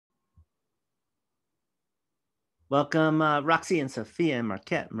Welcome, Roxy and Sophia and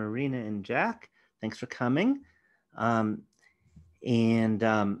Marquette, Marina and Jack. Thanks for coming. Let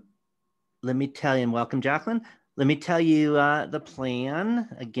me tell you, and welcome, Jacqueline. Let me tell you the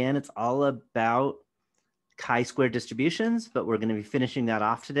plan. Again, it's all about chi-square distributions, but we're going to be finishing that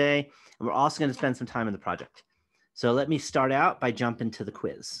off today. And we're also going to spend some time in the project. So let me start out by jumping to the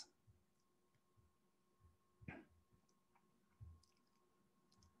quiz.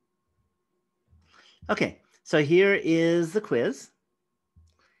 Okay, so here is the quiz.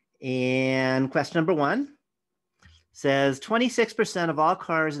 And question number 1 says 26% of all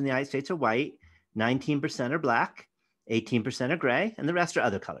cars in the United States are white, 19% are black, 18% are gray, and the rest are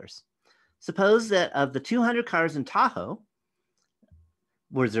other colors. Suppose that of the 200 cars in Tahoe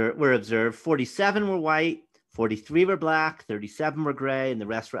were observed, 47 were white, 43 were black, 37 were gray, and the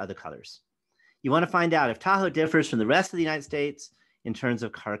rest were other colors. You want to find out if Tahoe differs from the rest of the United States in terms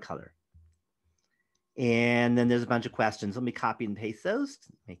of car color. And then there's a bunch of questions. Let me copy and paste those to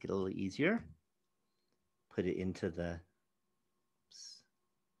make it a little easier. Put it into the, oops.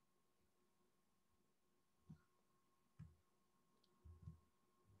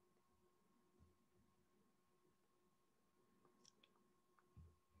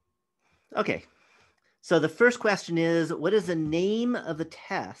 Okay, so the first question is, what is the name of the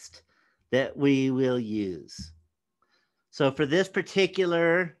test that we will use? So for this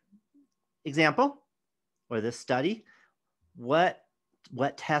particular example, or this study, what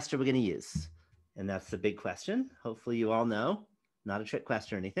test are we going to use? And that's the big question. Hopefully you all know, not a trick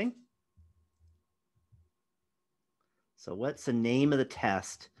question or anything. So what's the name of the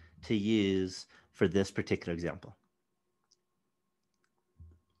test to use for this particular example?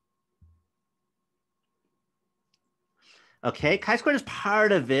 Okay, chi-squared is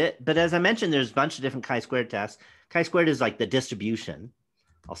part of it, but as I mentioned, there's a bunch of different chi-squared tests. Chi-squared is like the distribution.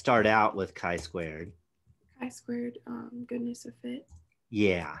 I'll start out with chi-squared. Chi-squared, goodness of fit.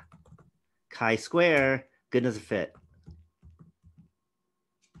 Yeah, chi-square, goodness of fit.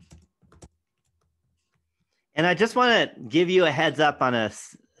 And I just want to give you a heads up on a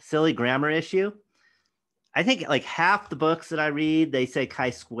silly grammar issue. I think like half the books that I read, they say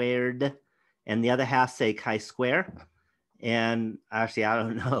chi-squared, and the other half say chi-square. And actually, I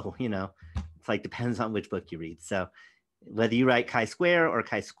don't know, it's like depends on which book you read. So whether you write chi-square or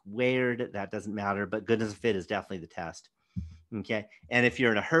chi-squared, that doesn't matter, but goodness of fit is definitely the test. Okay, and if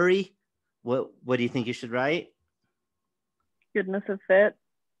you're in a hurry, what do you think you should write? Goodness of fit.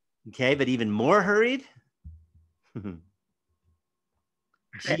 Okay, but even more hurried? GOF.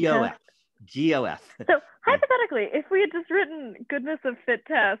 GOF. So hypothetically, if we had just written goodness of fit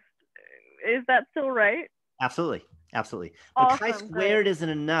test, is that still right? Absolutely. Absolutely. Awesome, but chi-squared isn't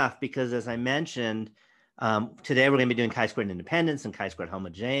enough because, as I mentioned, today we're going to be doing chi-squared independence and chi-squared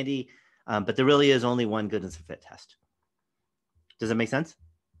homogeneity, but there really is only one goodness of fit test. Does that make sense?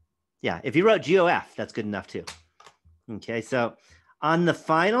 Yeah, if you wrote GOF, that's good enough too. Okay, so on the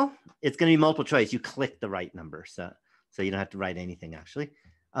final, it's going to be multiple choice. You click the right number, so you don't have to write anything actually.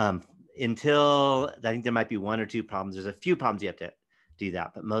 Until, I think there might be 1 or 2 problems. There's a few problems you have to do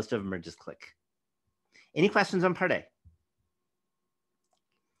that, but most of them are just click. Any questions on part A?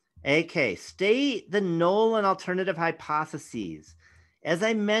 Okay, state the null and alternative hypotheses. As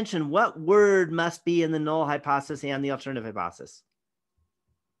I mentioned, what word must be in the null hypothesis and the alternative hypothesis?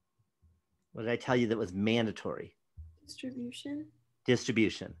 What did I tell you that was mandatory? Distribution.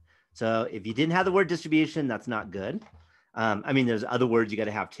 Distribution. So if you didn't have the word distribution, that's not good. I mean, there's other words you got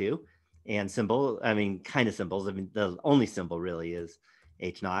to have too. And symbol, I mean, kind of symbols. I mean, the only symbol really is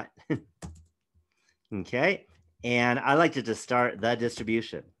H naught. Okay, and I like to just start the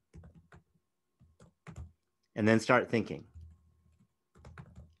distribution and then start thinking.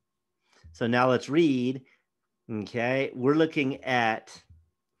 So now let's read. Okay, we're looking at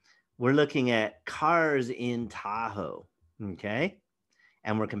cars in Tahoe. Okay,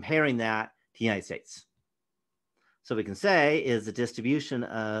 and we're comparing that to the United States. So we can say is the distribution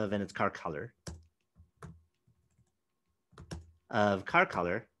of, and it's car color, of car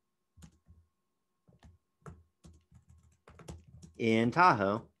color in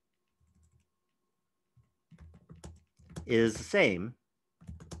Tahoe is the same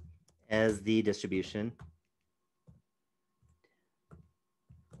as the distribution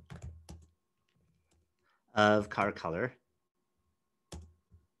of car color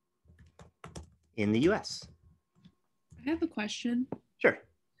in the US. I have a question. Sure.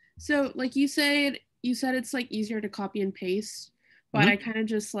 So like you said it's like easier to copy and paste, but I kind of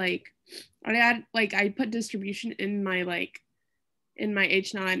just like, I put distribution in my H0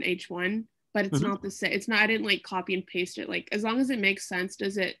 and H1, but it's not the same. It's not, I didn't like copy and paste it. Like as long as it makes sense,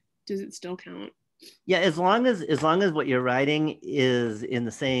 does it still count? Yeah, as long as what you're writing is in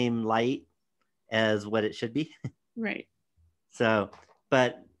the same light as what it should be. Right. So,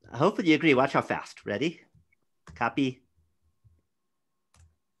 but hopefully you agree. Watch how fast. Ready? Copy,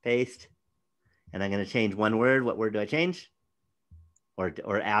 paste, and I'm going to change one word. What word do I change?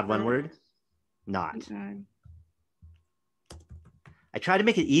 Or add one word? Not. God. I try to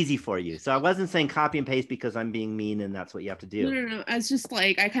make it easy for you. So I wasn't saying copy and paste because I'm being mean and that's what you have to do. No. I was just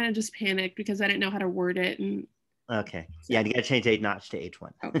like, I kind of just panicked because I didn't know how to word it. And okay. Yeah, you got to change H notch to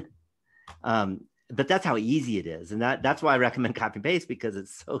H1. Oh. But that's how easy it is. And that's why I recommend copy and paste, because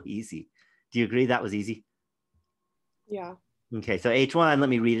it's so easy. Do you agree that was easy? Yeah. Okay, so H1, let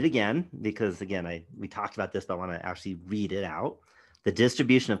me read it again, because again, we talked about this, but I want to actually read it out. The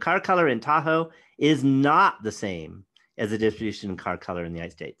distribution of car color in Tahoe is not the same as the distribution of car color in the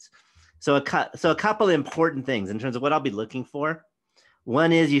United States. So a couple of important things in terms of what I'll be looking for.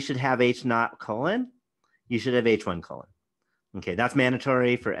 One is you should have H naught colon. You should have H1 colon. Okay, that's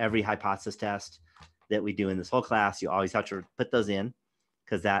mandatory for every hypothesis test that we do in this whole class. You always have to put those in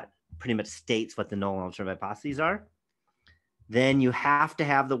because that pretty much states what the null and alternative hypotheses are. Then you have to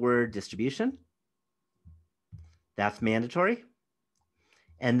have the word distribution. That's mandatory.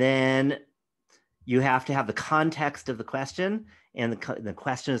 And then you have to have the context of the question, and the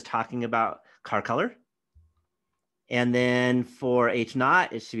question is talking about car color. And then for H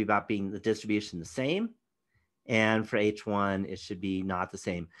naught, it should be about being the distribution the same. And for H1, it should be not the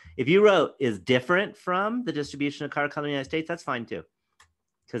same. If you wrote is different from the distribution of car color in the United States, that's fine too,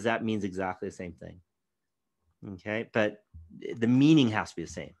 because that means exactly the same thing. Okay, but the meaning has to be the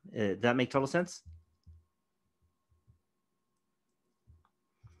same. Does that make total sense?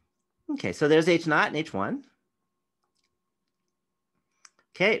 Okay, so there's H naught and H1.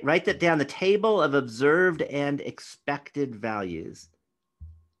 Okay, write that down, the table of observed and expected values.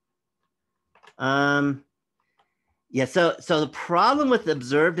 Yeah, so the problem with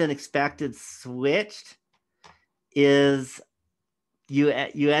observed and expected switched is you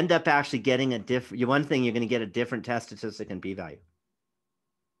end up actually getting a different, one thing, you're going to get a different test statistic and p-value.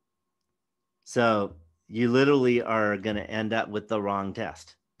 So you literally are going to end up with the wrong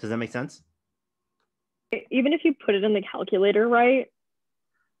test. Does that make sense? Even if you put it in the calculator, right?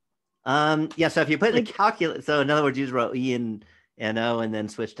 Yeah, so if you put the calculator, so in other words, you just wrote E and O and then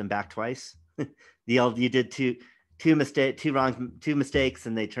switched them back twice. You did two mistakes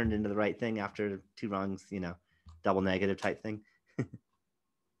and they turned into the right thing after two wrongs, double negative type thing.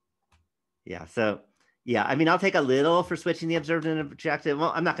 Yeah, so yeah, I mean, I'll take a little for switching the observed and objective.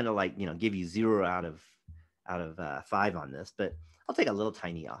 Well, I'm not going to give you 0 out of 5 on this, but I'll take a little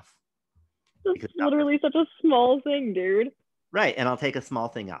tiny off. It's literally such a small thing, dude. Right, and I'll take a small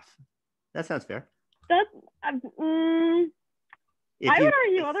thing off. That sounds fair. I would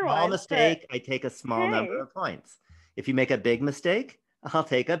argue otherwise. Small mistake, I take a small number of points. If you make a big mistake, I'll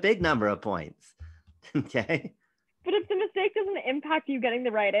take a big number of points. Okay. But if the mistake doesn't impact you getting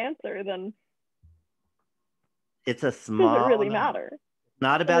the right answer, then it's a small. Does it really matter?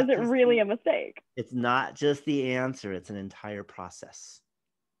 Not about. Or is it really a mistake? It's not just the answer; it's an entire process.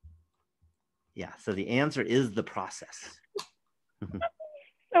 Yeah. So the answer is the process.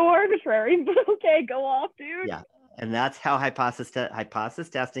 So arbitrary, but okay, go off, dude. Yeah, and that's how hypothesis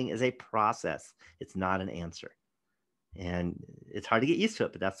testing is a process. It's not an answer, and it's hard to get used to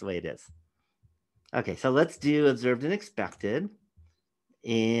it, but that's the way it is. Okay, so let's do observed and expected.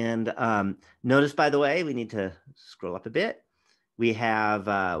 And notice, by the way, we need to scroll up a bit. We have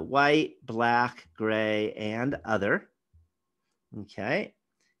white, black, gray, and other. Okay,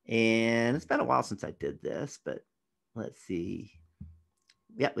 and it's been a while since I did this, but let's see.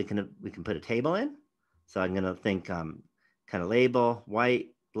 Yeah, we can put a table in. So I'm going to think kind of label white,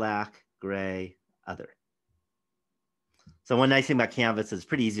 black, gray, other. So one nice thing about Canvas is it's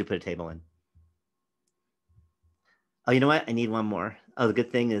pretty easy to put a table in. Oh, you know what? I need one more. Oh, the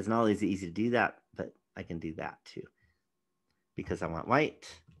good thing is not only is it easy to do that, but I can do that too. Because I want white,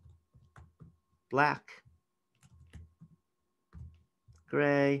 black,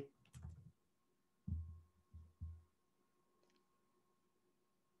 gray,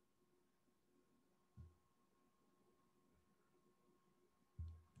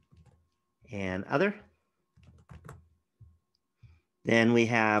 and other. Then we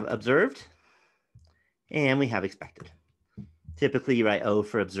have observed, and we have expected. Typically, you write O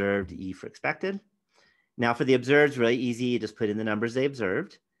for observed, E for expected. Now for the observed, really easy. You just put in the numbers they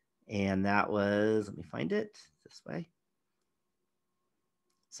observed. And that was, let me find it this way.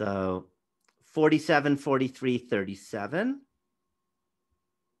 So 47, 43, 37.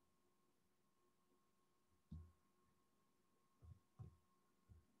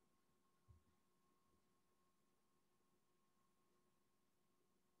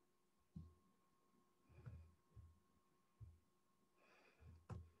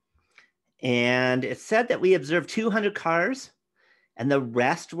 And it said that we observed 200 cars and the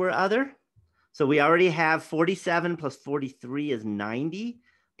rest were other. So we already have 47 plus 43 is 90,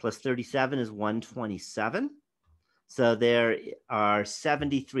 plus 37 is 127. So there are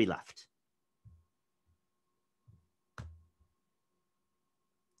 73 left.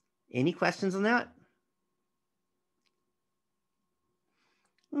 Any questions on that?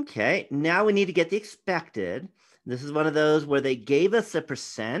 Okay, now we need to get the expected. This is one of those where they gave us a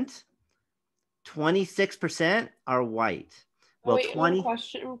percent. 26% are white. Well, wait, 20...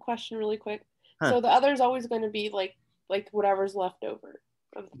 one question really quick. Huh. So the other is always going to be like whatever's left over.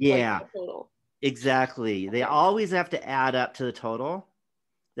 Yeah, like the total. Exactly. Okay. They always have to add up to the total.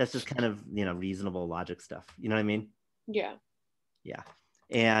 That's just kind of, reasonable logic stuff. You know what I mean? Yeah. Yeah.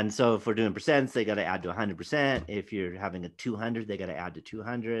 And so if we're doing percents, they got to add to 100%. If you're having a 200, they got to add to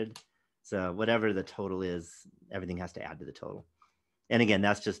 200. So whatever the total is, everything has to add to the total. And again,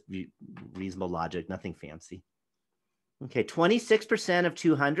 that's just reasonable logic, nothing fancy. Okay, 26% of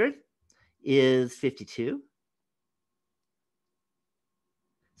 200 is 52.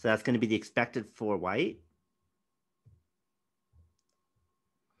 So that's going to be the expected for white.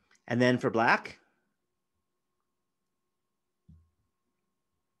 And then for black,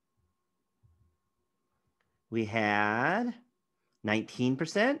 we had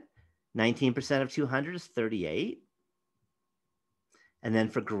 19%. 19% of 200 is 38. And then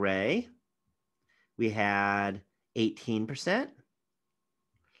for gray, we had 18%.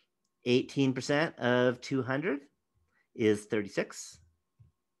 18% of 200 is 36.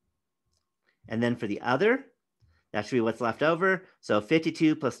 And then for the other, that should be what's left over. So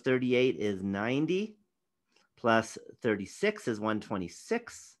 52 plus 38 is 90, plus 36 is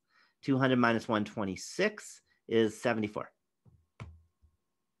 126. 200 minus 126 is 74.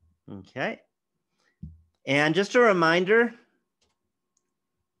 Okay. And just a reminder,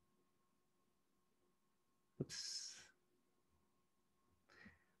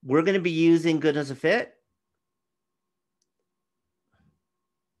 we're going to be using goodness of fit.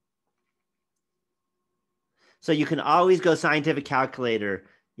 So you can always go scientific calculator.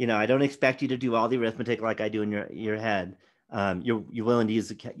 I don't expect you to do all the arithmetic like I do in your head. You're willing to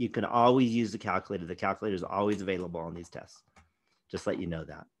use you can always use the calculator. The calculator is always available on these tests. Just let you know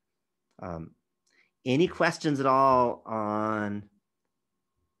that. Any questions at all on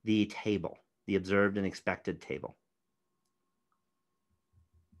the table, the observed and expected table?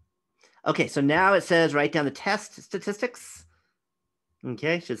 Okay, so now it says write down the test statistics.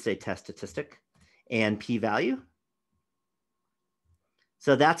 Okay, should say test statistic and p-value.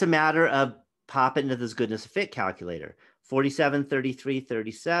 So that's a matter of pop it into this goodness of fit calculator. 47, 33,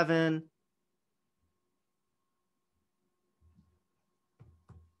 37.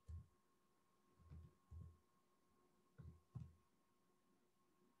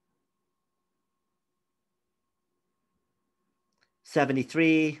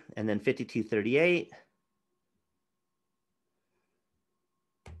 $73, and then 52.38.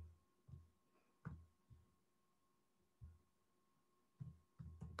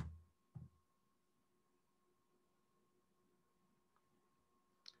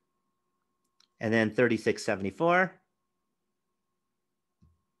 And then 36.74.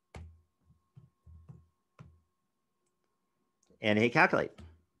 And hit calculate.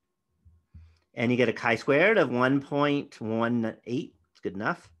 And you get a chi-squared of 1.18. It's good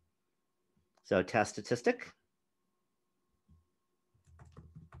enough. So test statistic.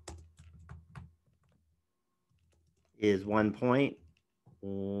 Is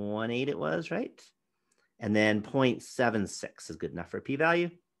 1.18 it was, right? And then 0.76 is good enough for a p-value.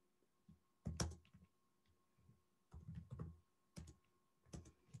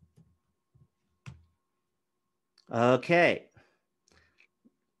 Okay.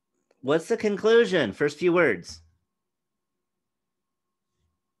 What's the conclusion? First few words.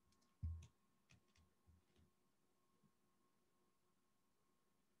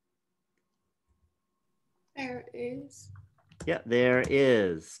 There is. Yeah, there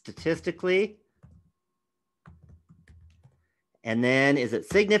is statistically. And then is it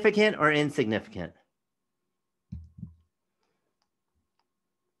significant or insignificant?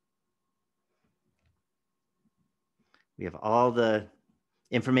 We have all the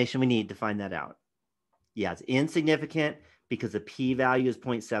information we need to find that out. Yeah, it's insignificant because the p-value is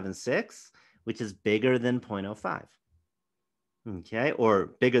 0.76, which is bigger than 0.05. Okay,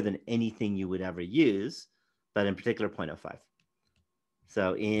 or bigger than anything you would ever use, but in particular 0.05.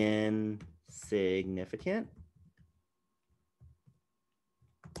 So insignificant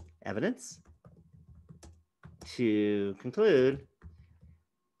evidence to conclude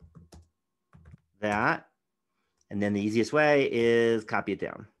that, and then the easiest way is copy it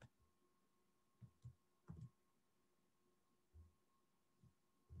down.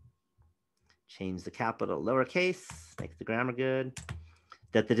 change the capital lowercase, make the grammar good.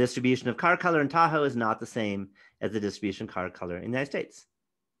 That the distribution of car color in Tahoe is not the same as the distribution of car color in the United States.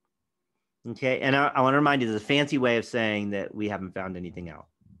 Okay, and I want to remind you, there's a fancy way of saying that we haven't found anything out.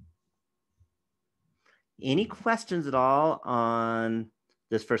 Any questions at all on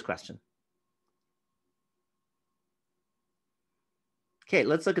this first question? Okay,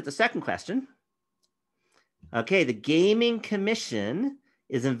 let's look at the second question. Okay, the Gaming Commission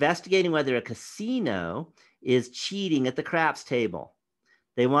is investigating whether a casino is cheating at the craps table.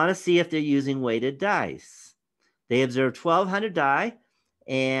 They want to see if they're using weighted dice. They observed 1,200 die,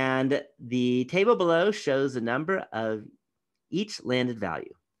 and the table below shows the number of each landed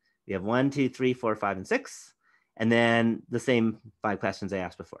value. We have 1, 2, 3, 4, 5, and 6, and then the same 5 questions I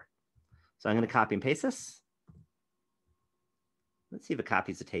asked before. So I'm going to copy and paste this. Let's see if it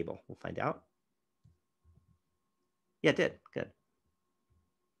copies the table. We'll find out. Yeah, it did. Good.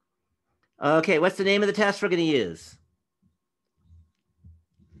 Okay, what's the name of the test we're going to use?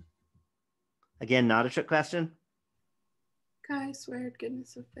 Again, not a trick question. Chi-squared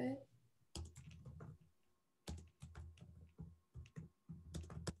goodness of fit.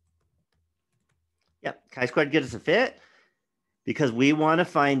 Yep, chi-squared goodness of fit, because we want to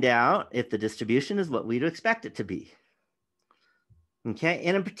find out if the distribution is what we'd expect it to be. Okay,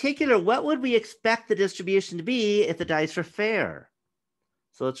 and in particular, what would we expect the distribution to be if the dice are fair?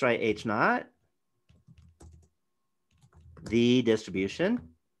 So let's write H naught, the distribution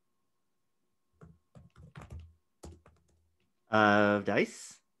of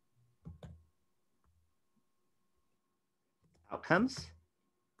dice, outcomes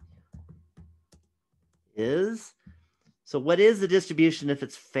is, so what is the distribution if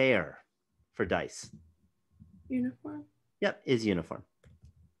it's fair for dice? Uniform. Yep, is uniform.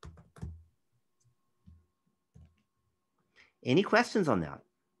 Any questions on that?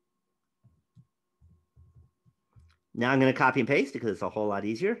 Now I'm going to copy and paste because it's a whole lot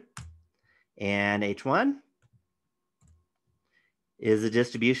easier. And H1 is the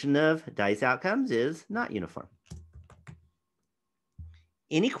distribution of dice outcomes is not uniform.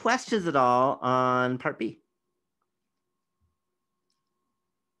 Any questions at all on part B?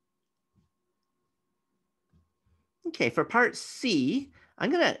 Okay, for part C, I'm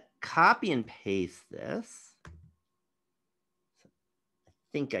going to copy and paste this. I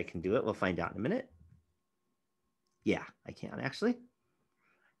think I can do it. We'll find out in a minute. Yeah, I can actually.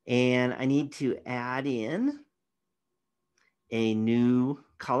 And I need to add in a new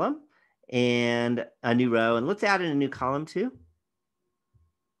column and a new row. And let's add in a new column too.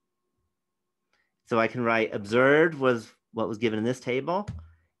 So I can write observed was what was given in this table.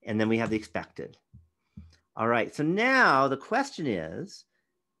 And then we have the expected. All right, so now the question is,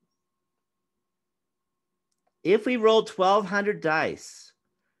 if we rolled 1,200 dice,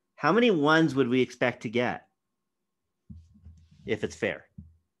 how many ones would we expect to get if it's fair?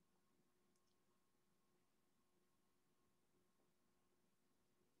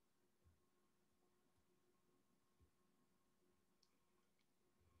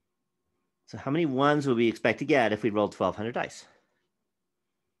 So how many ones would we expect to get if we rolled 1,200 dice?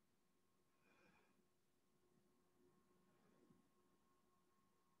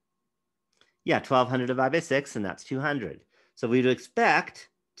 Yeah, 1,200 divided by 6, and that's 200. So we'd expect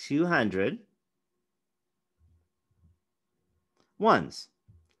 200 ones.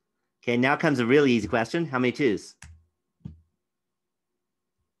 Okay, now comes a really easy question. How many twos?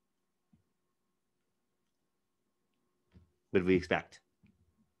 Would we expect?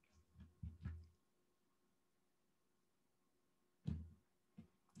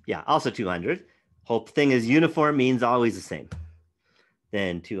 Yeah, also 200. Whole thing is uniform means always the same.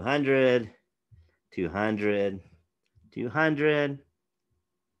 Then 200, 200, 200,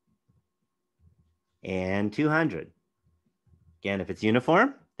 and 200. Again, if it's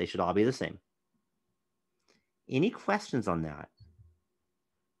uniform, they should all be the same. Any questions on that?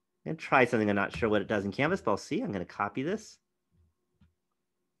 I'm going to try something. I'm not sure what it does in Canvas, but I'll see. I'm going to copy this.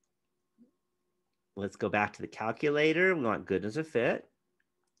 Let's go back to the calculator. We want goodness of fit.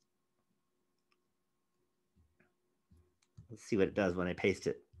 Let's see what it does when I paste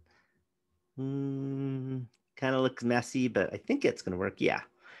it. Kind of looks messy, but I think it's going to work. Yeah,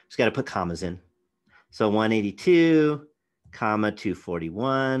 just got to put commas in. So 182, comma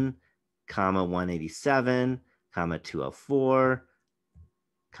 241, comma 187, comma 204,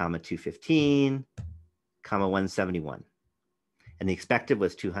 comma 215, comma 171. And the expected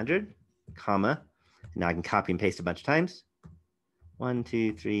was 200, comma. Now I can copy and paste a bunch of times. 1,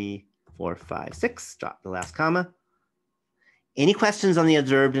 2, 3, 4, 5, 6. Drop the last comma. Any questions on the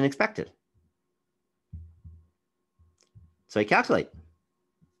observed and expected? So I calculate.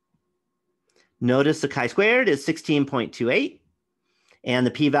 Notice the chi-squared is 16.28 and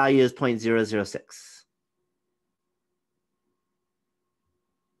the p-value is 0.006.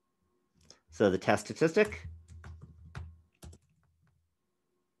 So the test statistic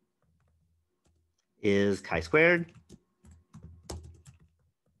is chi-squared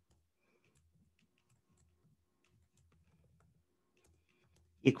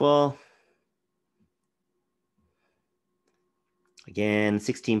equal, again,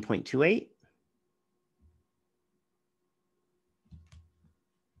 16.28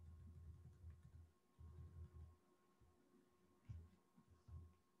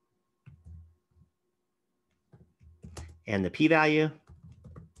 and the p-value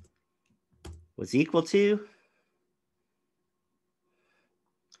was equal to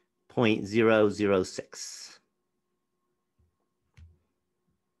 0.006.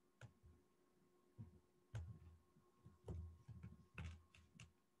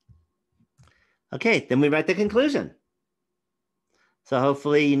 Okay, then we write the conclusion. So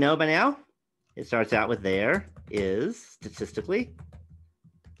hopefully you know by now, it starts out with there is statistically.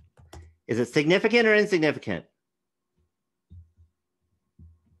 Is it significant or insignificant?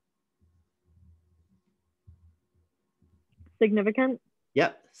 Significant.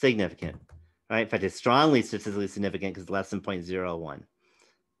 Yep, significant. Right? In fact, it's strongly statistically significant because it's less than 0.01.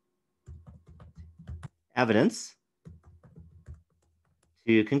 Evidence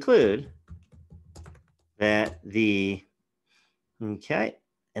to conclude that the, okay,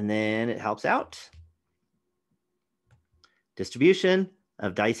 and then it helps out. Distribution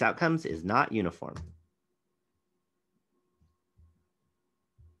of dice outcomes is not uniform.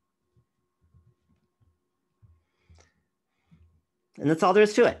 And that's all there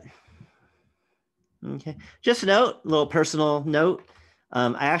is to it. Okay, just a note, a little personal note.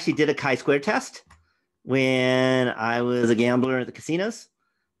 I actually did a chi-square test when I was a gambler at the casinos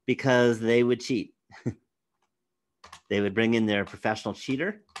because they would cheat. They would bring in their professional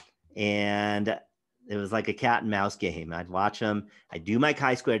cheater and it was like a cat and mouse game. I'd watch them, I'd do my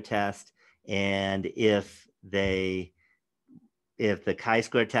chi-square test, and if the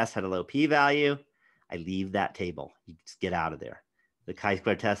chi-square test had a low p-value, I leave that table. You just get out of there. The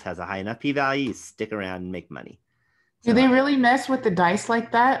chi-square test has a high enough p-value, you stick around and make money. Do they really mess with the dice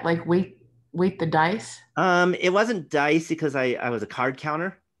like that? Like weight the dice? It wasn't dice because I was a card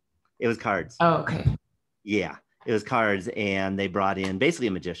counter. It was cards. Oh, okay. Yeah, it was cards, and they brought in basically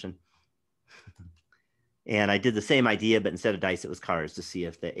a magician. And I did the same idea, but instead of dice, it was cards to see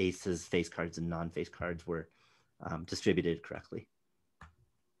if the aces, face cards, and non-face cards were distributed correctly.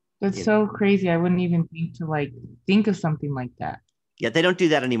 That's so crazy. I wouldn't even think of something like that. Yeah, they don't do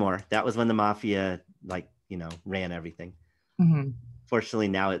that anymore. That was when the mafia, ran everything. Mm-hmm. Fortunately,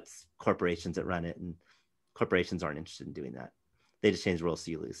 now it's corporations that run it, and corporations aren't interested in doing that. They just change the rules so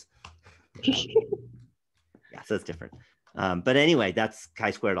you lose. Yeah, so it's different. But anyway, that's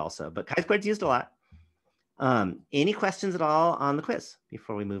chi-squared also. But chi-squared's used a lot. Any questions at all on the quiz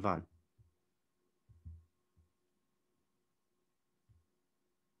before we move on?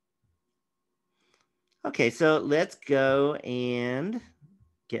 Okay, so let's go and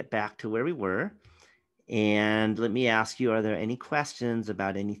get back to where we were. And let me ask you, are there any questions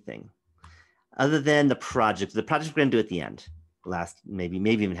about anything other than the project? The project we're going to do at the end. Last maybe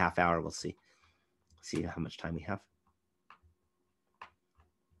even half hour. We'll see how much time we have.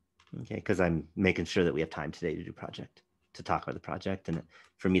 Okay, because I'm making sure that we have time today to do project, to talk about the project, and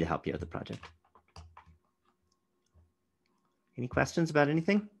for me to help you with the project. Any questions about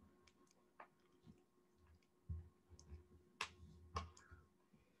anything?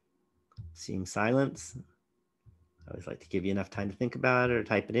 Seeing silence. I always like to give you enough time to think about it or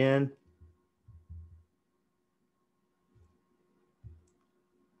type it in.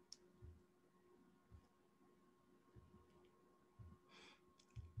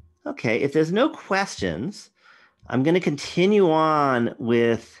 Okay, if there's no questions, I'm going to continue on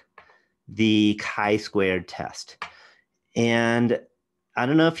with the chi-squared test. And I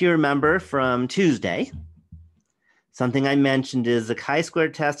don't know if you remember from Tuesday, something I mentioned is the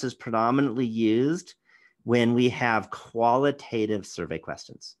chi-squared test is predominantly used when we have qualitative survey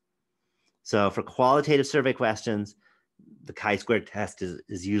questions. So for qualitative survey questions, the chi-squared test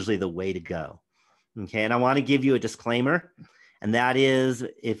is usually the way to go. Okay, and I want to give you a disclaimer, and that is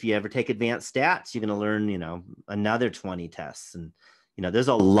if you ever take advanced stats, you're going to learn, another 20 tests. And, there's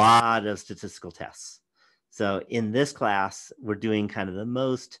a lot of statistical tests. So in this class, we're doing kind of the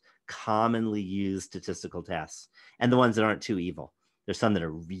most commonly used statistical tests and the ones that aren't too evil. There's some that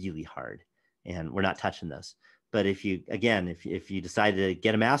are really hard and we're not touching those. But if you decide to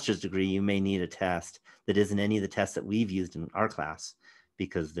get a master's degree, you may need a test that isn't any of the tests that we've used in our class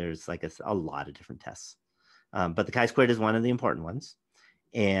because there's like a lot of different tests. But the chi-squared is one of the important ones.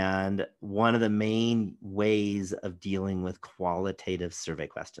 And one of the main ways of dealing with qualitative survey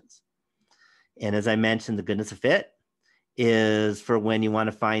questions. And as I mentioned, the goodness of fit is for when you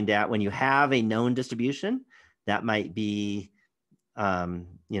want to find out, when you have a known distribution, that might be,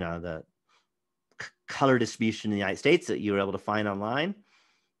 the color distribution in the United States that you were able to find online.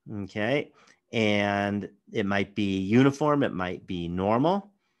 Okay. And it might be uniform, it might be normal.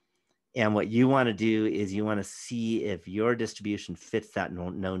 And what you want to do is you want to see if your distribution fits that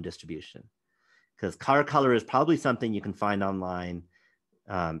known distribution. Because car color is probably something you can find online.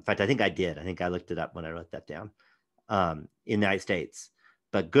 In fact, I think I did. I think I looked it up when I wrote that down in the United States.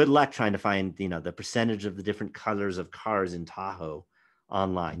 But good luck trying to find, the percentage of the different colors of cars in Tahoe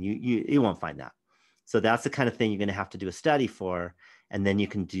online. You won't find that. So that's the kind of thing you're going to have to do a study for. And then you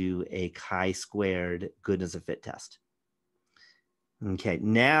can do a chi-squared goodness of fit test. Okay,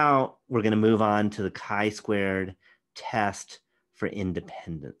 now we're going to move on to the chi-squared test for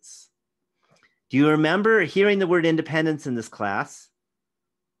independence. Do you remember hearing the word independence in this class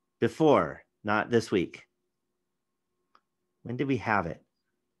before, not this week? When did we have it?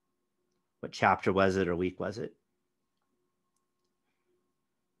 What chapter was it or week was it?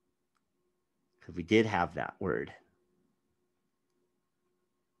 Because we did have that word.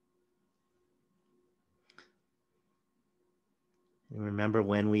 And remember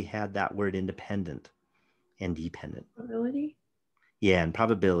when we had that word independent and dependent? Probability? Yeah, and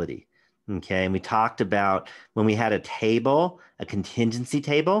probability. Okay, and we talked about when we had a table, a contingency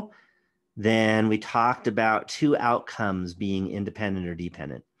table, then we talked about two outcomes being independent or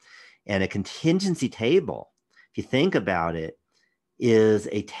dependent. And a contingency table, if you think about it, is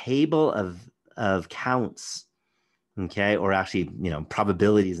a table of counts, okay, or actually,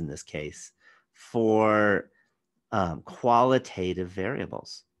 probabilities in this case, for qualitative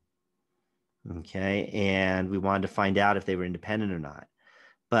variables. Okay, and we wanted to find out if they were independent or not.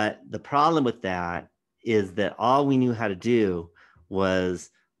 But the problem with that is that all we knew how to do was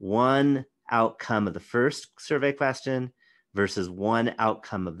one outcome of the first survey question versus one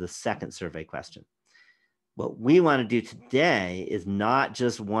outcome of the second survey question. What we want to do today is not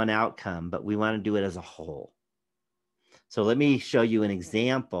just one outcome, but we want to do it as a whole. So let me show you an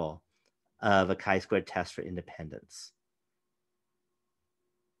example of a chi-squared test for independence.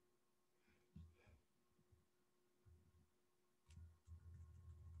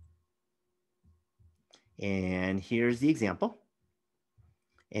 And here's the example.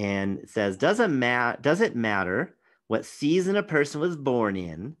 And it says, does it matter what season a person was born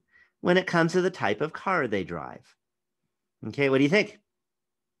in when it comes to the type of car they drive? Okay, what do you think?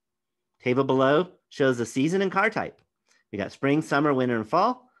 Table below shows the season and car type. We got spring, summer, winter, and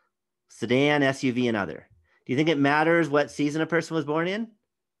fall, sedan, SUV, and other. Do you think it matters what season a person was born in?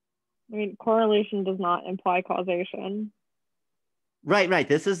 I mean, correlation does not imply causation. Right.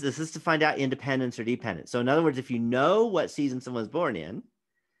 This is to find out independence or dependence. So in other words, if you know what season someone was born in,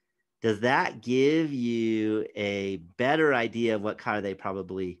 does that give you a better idea of what car they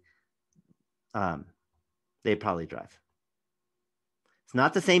probably drive? It's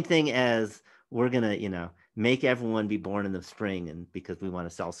not the same thing as we're gonna, make everyone be born in the spring and because we want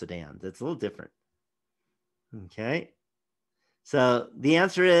to sell sedans. It's a little different. Okay. So the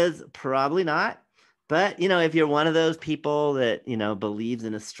answer is probably not. But, if you're one of those people that, believes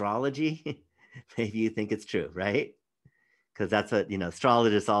in astrology, maybe you think it's true, right? Because that's what,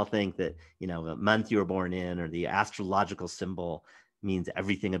 astrologists all think that, the month you were born in or the astrological symbol means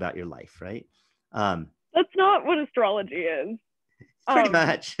everything about your life, right? That's not what astrology is. Pretty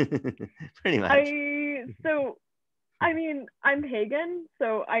much. Pretty much. I'm pagan,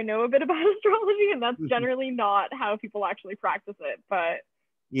 so I know a bit about astrology, and that's generally not how people actually practice it, but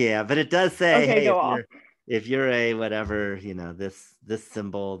yeah, but it does say, okay, hey, if you're a whatever, this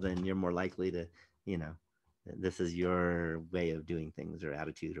symbol, then you're more likely to, this is your way of doing things or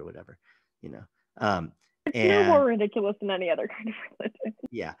attitude or whatever, It's no more ridiculous than any other kind of religion.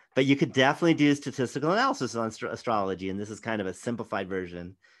 Yeah, but you could definitely do statistical analysis on astrology, and this is kind of a simplified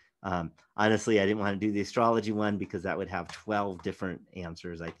version. Honestly, I didn't want to do the astrology one because that would have 12 different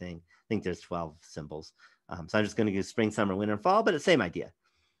answers, I think. I think there's 12 symbols. So I'm just going to do spring, summer, winter, and fall, but it's the same idea.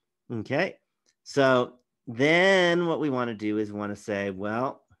 Okay, so then what we want to do is we want to say,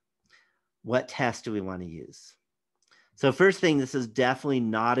 well, what test do we want to use? So first thing, this is definitely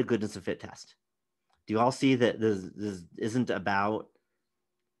not a goodness of fit test. Do you all see that this isn't about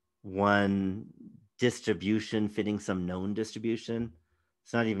one distribution fitting some known distribution?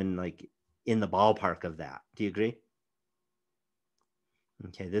 It's not even like in the ballpark of that. Do you agree?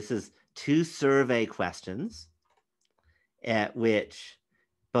 Okay, this is two survey questions at which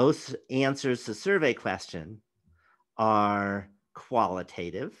both answers to survey question are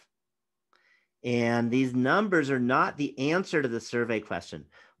qualitative. And these numbers are not the answer to the survey question.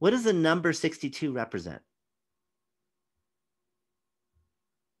 What does the number 62 represent?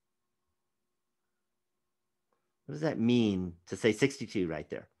 What does that mean to say 62 right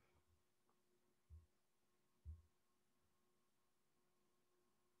there?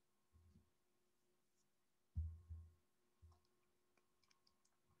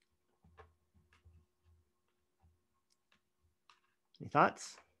 Any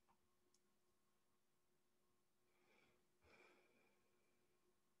thoughts?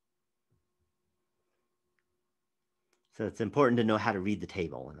 So it's important to know how to read the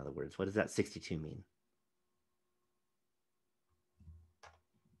table. In other words, what does that 62 mean?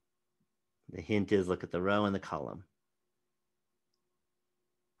 The hint is look at the row and the column.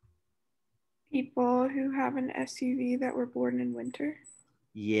 People who have an SUV that were born in winter.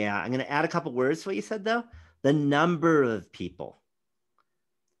 Yeah, I'm going to add a couple words to what you said, though. The number of people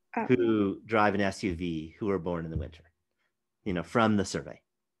who drive an SUV who are born in the winter, from the survey.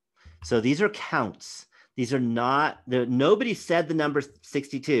 So these are counts. These are not, nobody said the number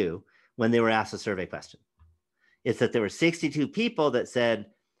 62 when they were asked a survey question. It's that there were 62 people that said,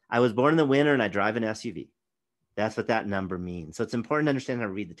 I was born in the winter and I drive an SUV. That's what that number means. So it's important to understand how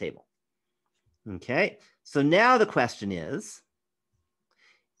to read the table. Okay, so now the question is,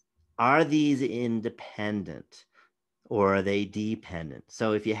 are these independent or are they dependent?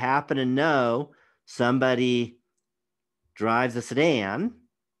 So if you happen to know somebody drives a sedan,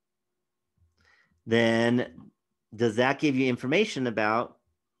 then does that give you information about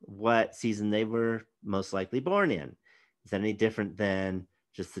what season they were most likely born in? Is that any different than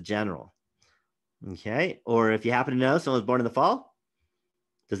just the general? Okay, or if you happen to know someone was born in the fall,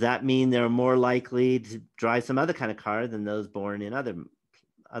 does that mean they're more likely to drive some other kind of car than those born in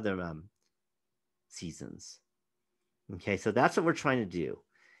other seasons? Okay, so that's what we're trying to do.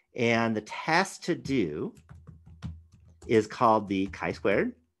 And the test to do is called the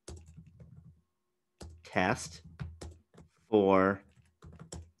chi-squared test for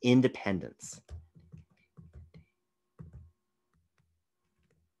independence.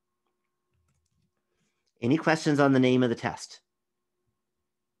 Any questions on the name of the test?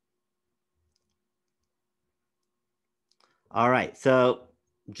 All right, so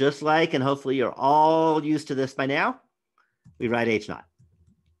just like, and hopefully you're all used to this by now, we write H naught.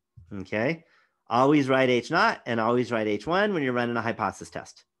 Okay, always write H naught and always write H1 when you're running a hypothesis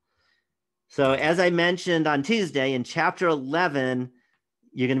test. So as I mentioned on Tuesday, in chapter 11,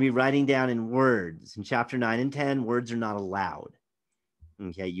 you're going to be writing down in words. In chapter 9 and 10, words are not allowed.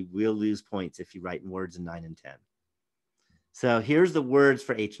 Okay, you will lose points if you write in words in 9 and 10. So here's the words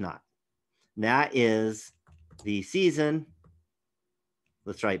for H naught. And that is the season.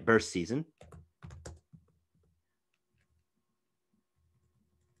 Let's write birth season.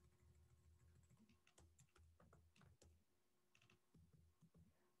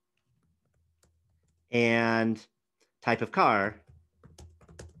 And type of car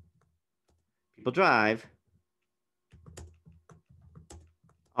people drive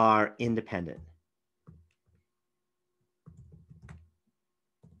are independent.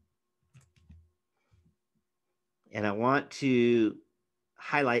 And I want to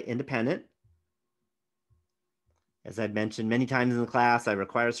highlight independent. As I've mentioned many times in the class, I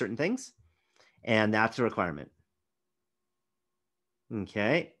require certain things, and that's a requirement.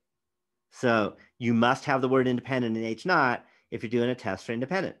 Okay, so you must have the word independent in H naught if you're doing a test for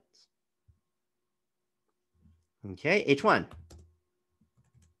independence. Okay, H1.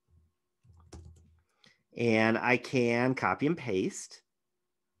 And I can copy and paste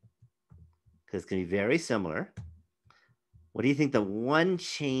because it's going to be very similar. What do you think the one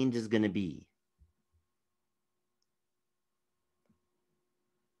change is going to be?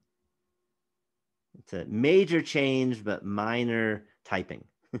 It's a major change, but minor typing.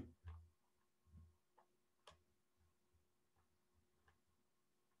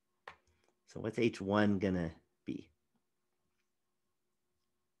 So what's H1 going to be?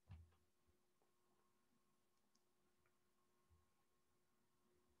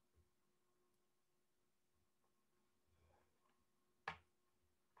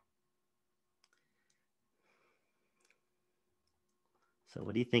 So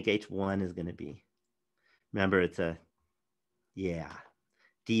what do you think H1 is going to be? Remember, it's a,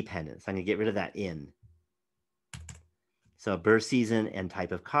 dependent. So I'm going to get rid of that in. So birth season and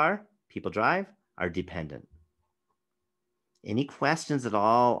type of car people drive are dependent. Any questions at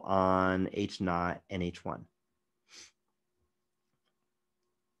all on H naught and H1?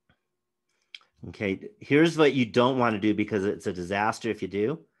 Okay, here's what you don't want to do because it's a disaster if you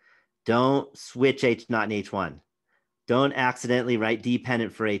do. Don't switch H naught and H1. Don't accidentally write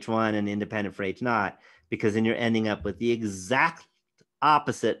dependent for H1 and independent for H naught, because then you're ending up with the exact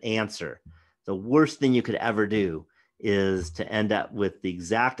opposite answer. The worst thing you could ever do is to end up with the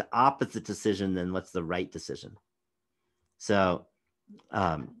exact opposite decision than what's the right decision. So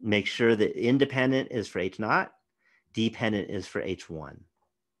make sure that independent is for H naught, dependent is for H1.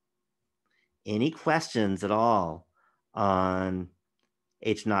 Any questions at all on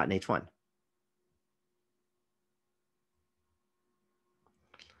H naught and H1?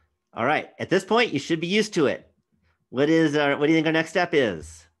 All right, at this point, you should be used to it. What do you think our next step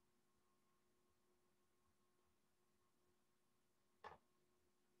is?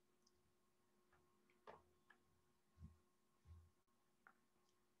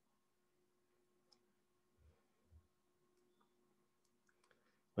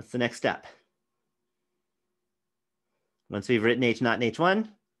 What's the next step? Once we've written H naught and H1,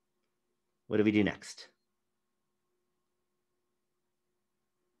 what do we do next?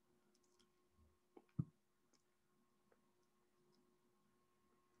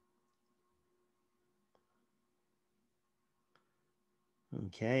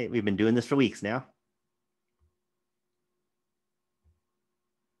 Okay, we've been doing this for weeks now.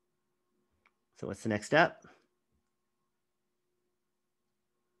 So what's the next step?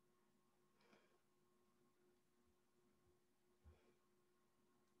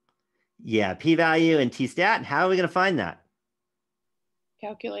 Yeah, p-value and t-stat. And how are we going to find that?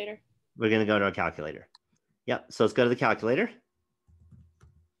 Calculator. We're going to go to our calculator. Yep, so let's go to the calculator.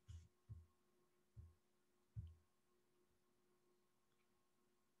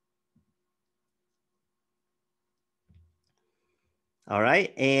 All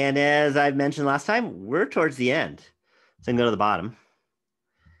right, and as I've mentioned last time, we're towards the end. So I can go to the bottom.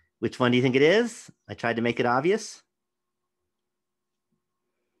 Which one do you think it is? I tried to make it obvious.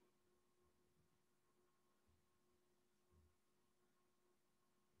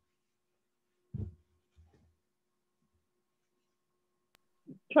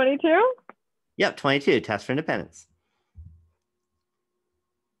 $22? Yep, 22, test for independence.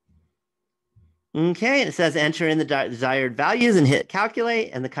 Okay, and it says enter in the desired values and hit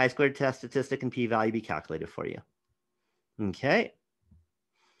calculate, and the chi-squared test statistic and p-value be calculated for you. Okay,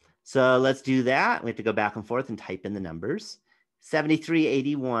 so let's do that. We have to go back and forth and type in the numbers.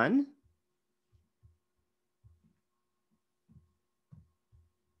 7381.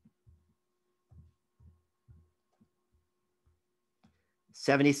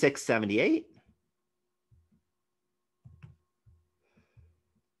 7678.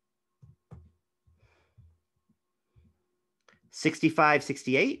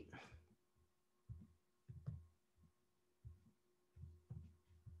 6568.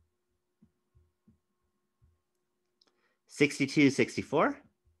 6264.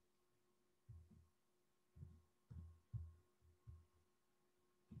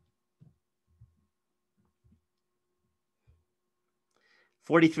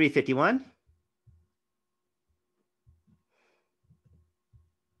 4351.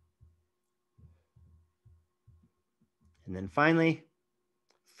 And then finally,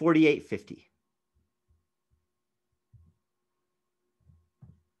 4850.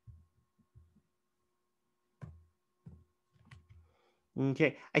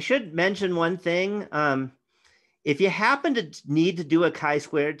 Okay, I should mention one thing. If you happen to need to do a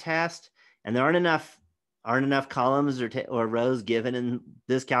chi-squared test and there aren't enough columns or rows given in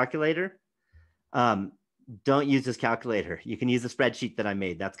this calculator, don't use this calculator. You can use the spreadsheet that I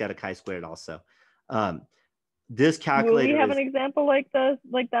made. That's got a chi-squared also. This calculator. Will we have an example like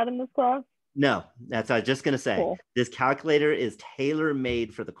that in this class? No, that's what I was just going to say. Cool. This calculator is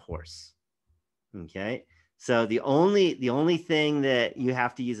tailor-made for the course. Okay, so the only thing that you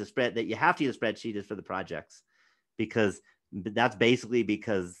have to use a spreadsheet is for the projects, because that's basically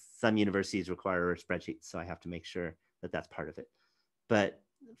because some universities require a spreadsheet, so I have to make sure that that's part of it. But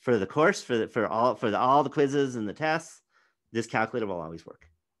for the course, for all the quizzes and the tests, this calculator will always work.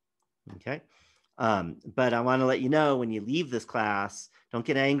 Okay. But I want to let you know, when you leave this class, don't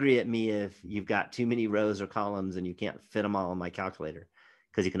get angry at me if you've got too many rows or columns and you can't fit them all in my calculator,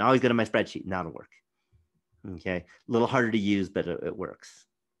 because you can always go to my spreadsheet and that'll work. Okay, a little harder to use, but it works.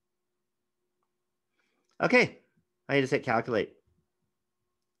 Okay, I just hit calculate.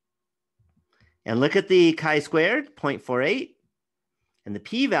 And look at the chi-squared, 0.48, and the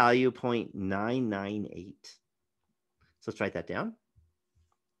p-value, 0.998. So let's write that down.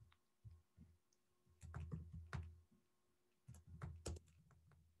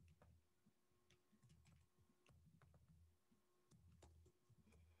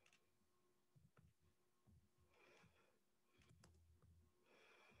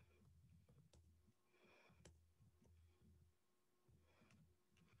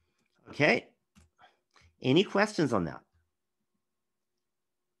 Okay. Any questions on that?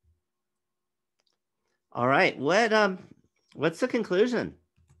 All right. What's the conclusion?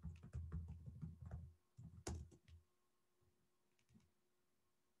 At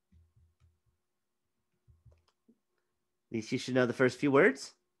least you should know the first few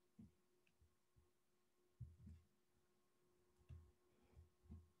words.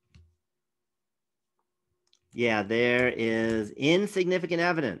 Yeah, there is insignificant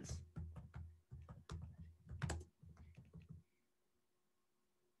evidence.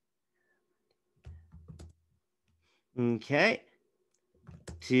 Okay.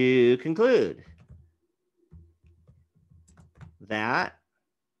 To conclude that,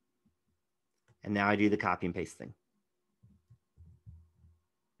 and now I do the copy and paste thing.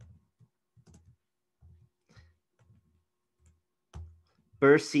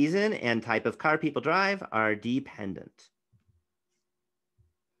 Birth season and type of car people drive are dependent.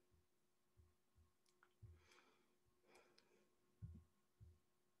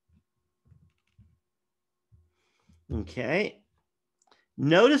 Okay.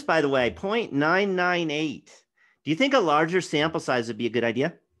 Notice, by the way, 0.998. Do you think a larger sample size would be a good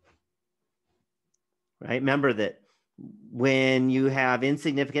idea? Right? Remember that when you have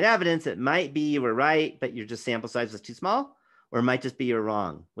insignificant evidence, it might be you were right, but your just sample size was too small, or it might just be you're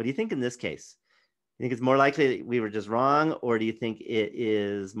wrong. What do you think in this case? You think it's more likely that we were just wrong, or do you think it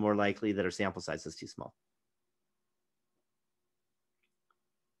is more likely that our sample size is too small?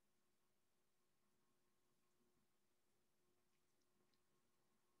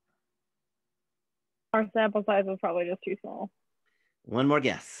 Our sample size was probably just too small. One more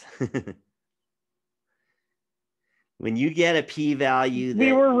guess. When you get a p-value that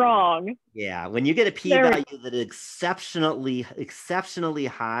we were wrong. Yeah, when you get a p-value that is exceptionally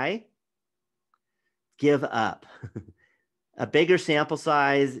high, give up. A bigger sample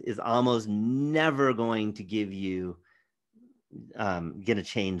size is almost never going to give you going to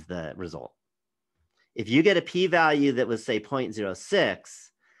change the result. If you get a p-value that was, say, 0.06,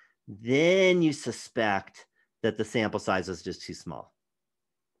 then you suspect that the sample size was just too small.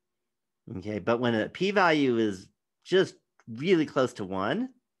 Okay, but when a p-value is just really close to 1,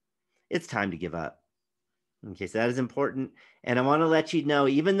 it's time to give up. Okay, so that is important. And I want to let you know,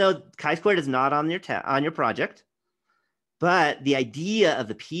 even though chi-squared is not on your project, but the idea of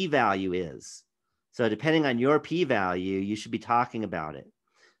the p-value is. So depending on your p-value, you should be talking about it.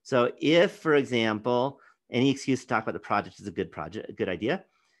 So if, for example, any excuse to talk about the project is a good idea.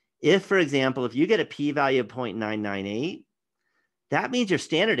 If, for example, if you get a p-value of 0.998, that means your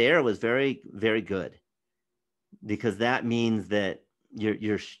standard error was very, very good, because that means that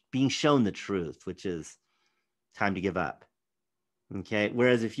you're being shown the truth, which is time to give up. Okay.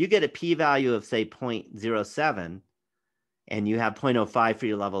 Whereas if you get a p-value of, say, 0.07 and you have 0.05 for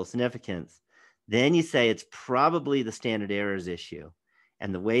your level of significance, then you say it's probably the standard errors issue.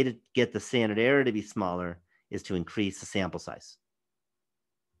 And the way to get the standard error to be smaller is to increase the sample size.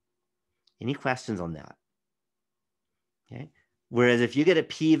 Any questions on that? Okay. Whereas if you get a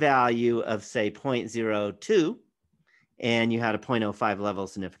p-value of, say, 0.02 and you had a 0.05 level of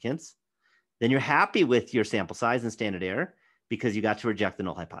significance, then you're happy with your sample size and standard error because you got to reject the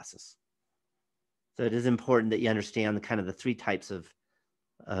null hypothesis. So it is important that you understand the kind of the 3 types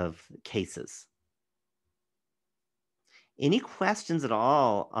of cases. Any questions at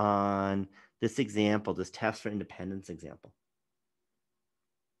all on this example, this test for independence example?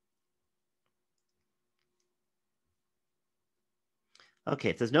 Okay,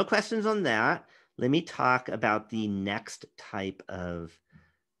 if there's no questions on that, let me talk about the next type of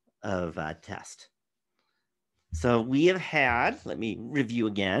test. So we have had, let me review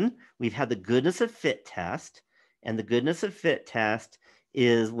again, we've had the goodness of fit test, and the goodness of fit test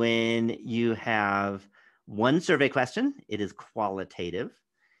is when you have one survey question, it is qualitative,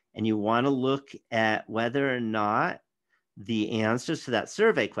 and you want to look at whether or not the answers to that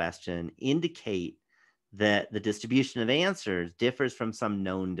survey question indicate that the distribution of answers differs from some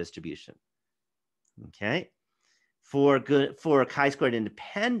known distribution. Okay. For chi-squared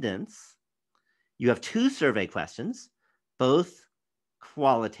independence, you have 2 survey questions, both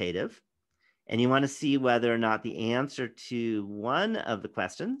qualitative, and you want to see whether or not the answer to one of the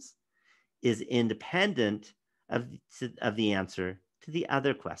questions is independent of the answer to the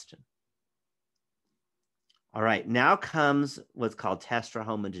other question. All right, now comes what's called test for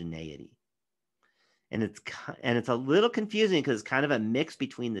homogeneity. And it's a little confusing because it's kind of a mix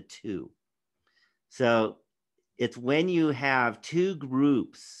between the two. So it's when you have 2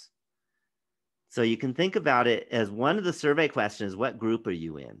 groups. So you can think about it as one of the survey questions, what group are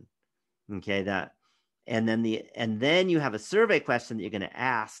you in? Okay, that And then you have a survey question that you're going to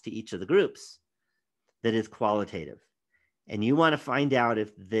ask to each of the groups that is qualitative. And you want to find out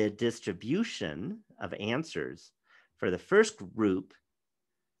if the distribution of answers for the first group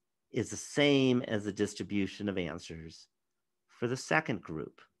is the same as the distribution of answers for the second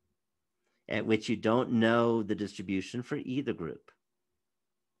group, at which you don't know the distribution for either group.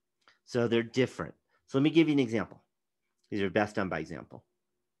 So they're different. So let me give you an example. These are best done by example.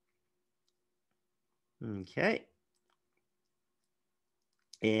 Okay.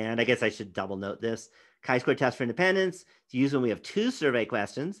 And I guess I should double note this. Chi-square test for independence is used when we have two survey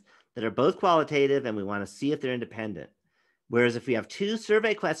questions that are both qualitative and we want to see if they're independent. Whereas if we have two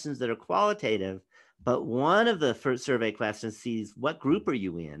survey questions that are qualitative, but one of the first survey questions sees what group are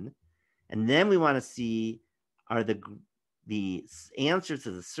you in, and then we want to see are the answers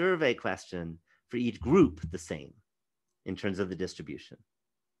to the survey question for each group the same in terms of the distribution.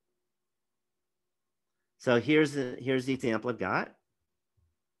 So here's the example I've got.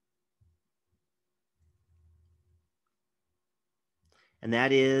 And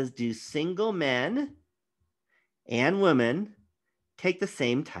that is, do single men and women take the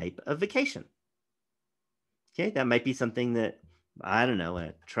same type of vacation? Okay, that might be something that, I don't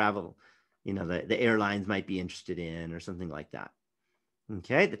know, travel, the airlines might be interested in or something like that.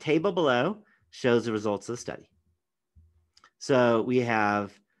 Okay, the table below shows the results of the study. So we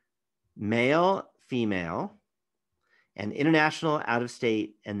have male, female, and international, out of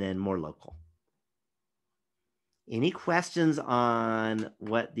state, and then more local. Any questions on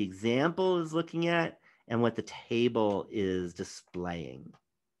what the example is looking at and what the table is displaying?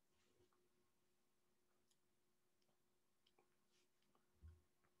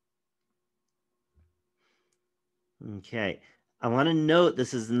 Okay, I want to note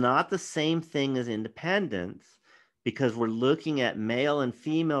this is not the same thing as independence, because we're looking at male and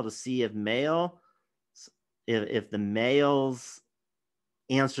female to see if the male's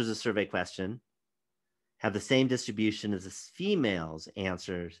answers a survey question have the same distribution as the female's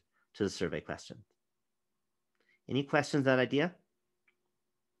answers to the survey question. Any questions on that idea?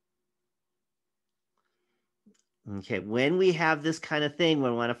 Okay, when we have this kind of thing,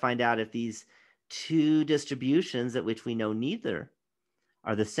 we want to find out if these two distributions at which we know neither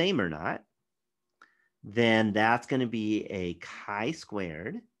are the same or not, then that's going to be a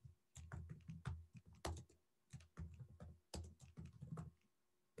chi-squared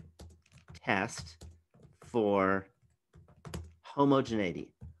test for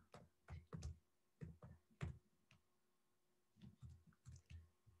homogeneity.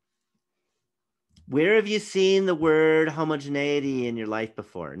 Where have you seen the word homogeneity in your life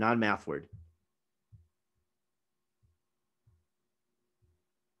before? Not a math word.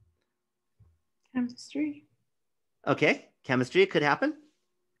 Chemistry. Okay, chemistry could happen.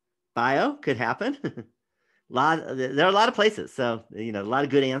 Bio could happen. There are a lot of places. So, a lot of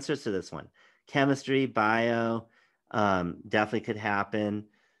good answers to this one. Chemistry, bio, definitely could happen.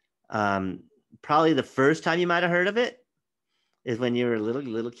 Probably the first time you might have heard of it is when you were a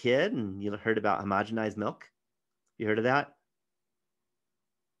little kid and you heard about homogenized milk. You heard of that?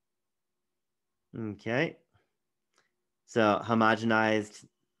 Okay. So homogenized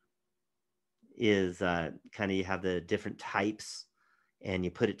is kind of, you have the different types and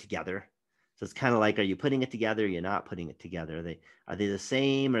you put it together. So it's kind of like, are you putting it together? Or you're not putting it together. Are they the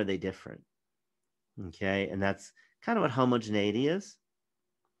same? Or are they different? Okay. And that's kind of what homogeneity is.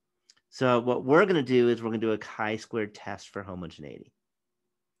 So what we're going to do is we're going to do a chi-squared test for homogeneity.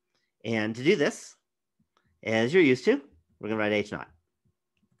 And to do this, as you're used to, we're going to write H naught.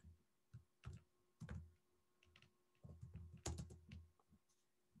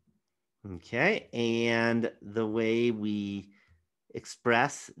 Okay, and the way we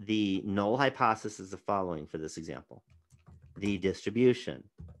express the null hypothesis is the following for this example. The distribution.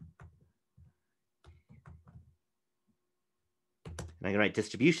 And I can write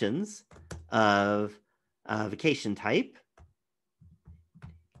distributions of vacation type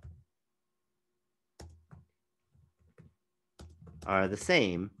are the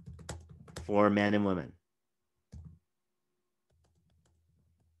same for men and women.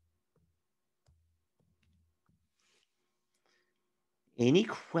 Any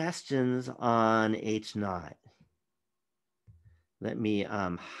questions on H naught? Let me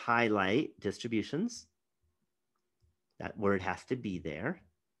highlight distributions. That word has to be there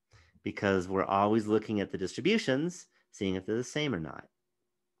because we're always looking at the distributions, seeing if they're the same or not.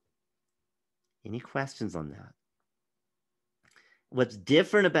 Any questions on that? What's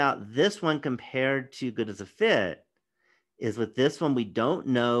different about this one compared to good as a fit is with this one, we don't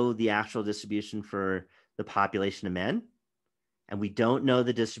know the actual distribution for the population of men. and we don't know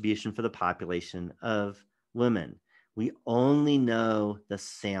the distribution for the population of women. We only know the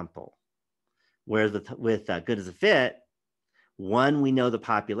sample. Whereas with good as a fit, one, we know the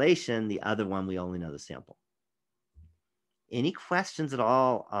population, the other one, we only know the sample. Any questions at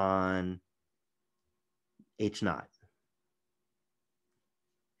all on H naught?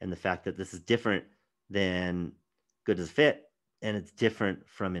 And the fact that this is different than good as a fit, and it's different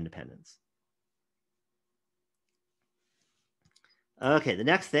from independence. Okay, the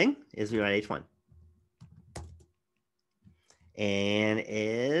next thing is we write H1. And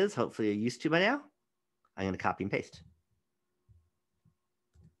is hopefully you're used to by now. I'm going to copy and paste.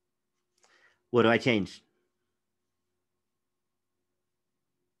 What do I change?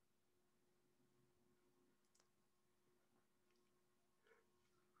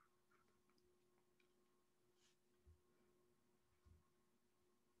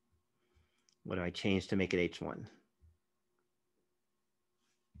 What do I change to make it H1?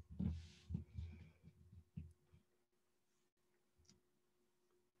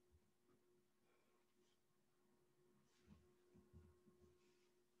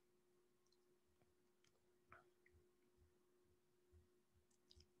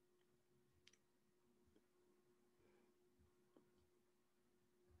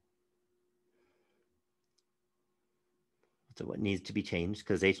 So what needs to be changed?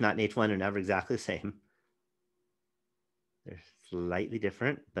 Because H naught and H1 are never exactly the same. They're slightly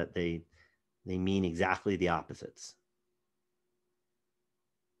different, but they mean exactly the opposites.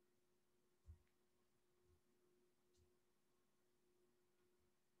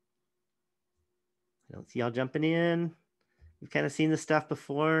 I don't see y'all jumping in. We've kind of seen this stuff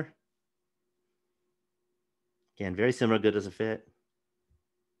before. Again, very similar, good as a fit.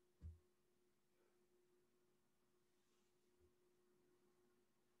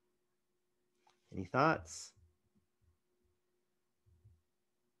 Any thoughts?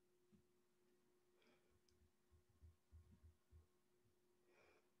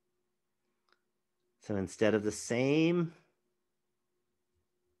 So instead of the same,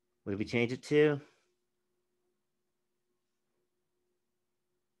 what did we change it to?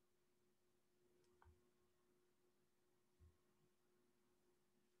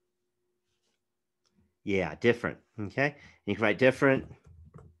 Yeah, different. Okay. You can write different.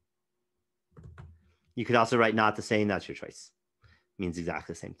 You could also write not the same. That's your choice. It means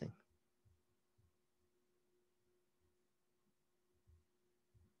exactly the same thing.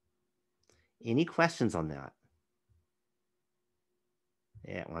 Any questions on that?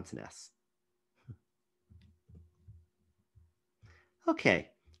 Yeah, it wants an S. Okay.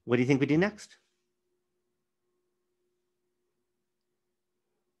 What do you think we do next?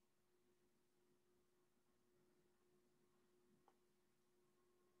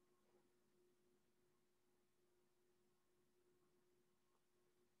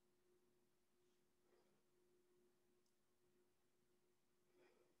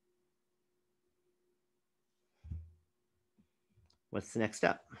 What's the next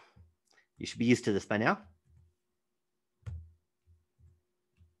step? You should be used to this by now.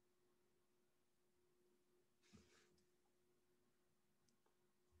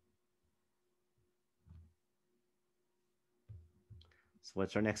 So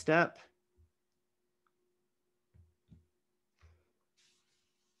what's our next step?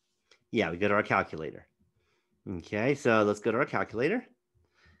 Yeah, we go to our calculator. Okay, so let's go to our calculator.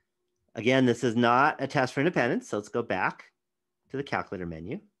 Again, this is not a test for independence, so let's go back to the calculator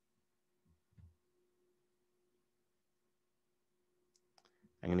menu.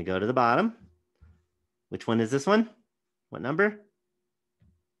 I'm going to go to the bottom. Which one is this one? What number?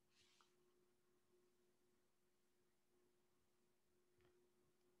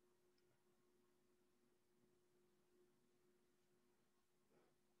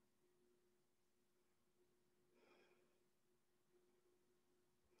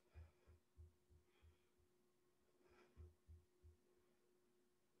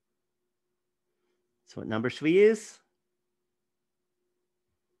 So what number should we use?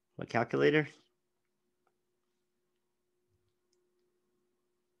 What calculator?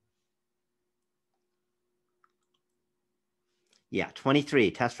 Yeah,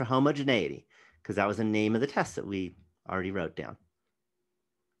 23, test for homogeneity, because that was the name of the test that we already wrote down.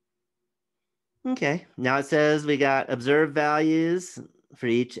 Okay, now it says we got observed values for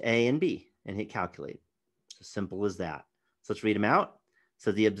each A and B and hit calculate. As simple as that. So let's read them out.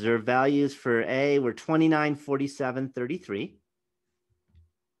 So the observed values for A were 29, 47, 33.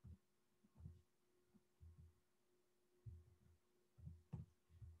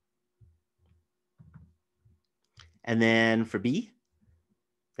 And then for B,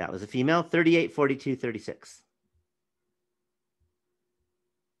 that was a female, 38, 42, 36.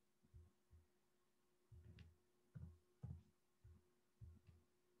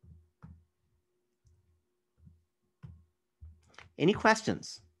 Any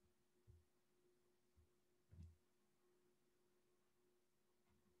questions?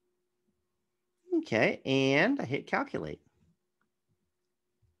 Okay, and I hit calculate.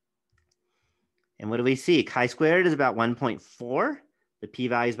 And what do we see? Chi-squared is about 1.4. The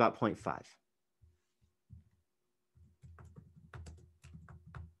p-value is about 0.5.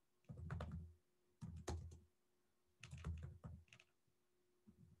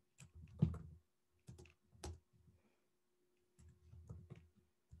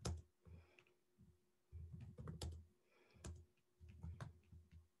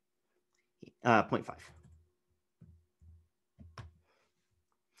 Uh, 0.5.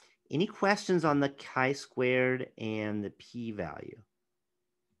 Any questions on the chi-squared and the p-value?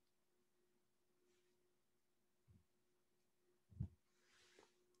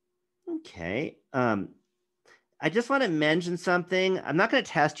 Okay. I just want to mention something. I'm not going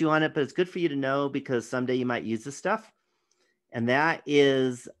to test you on it, but it's good for you to know because someday you might use this stuff. And that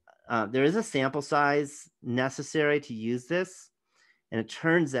is, there is a sample size necessary to use this. And it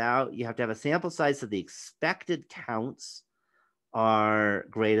turns out you have to have a sample size so the expected counts are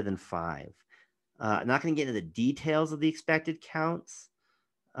greater than 5. I'm not going to get into the details of the expected counts,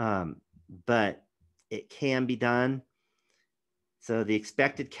 but it can be done. So the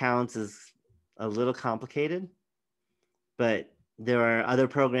expected counts is a little complicated, but there are other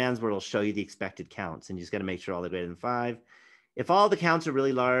programs where it'll show you the expected counts, and you just got to make sure all they're greater than 5. If all the counts are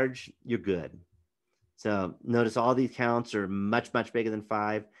really large, you're good. So notice all these counts are much, much bigger than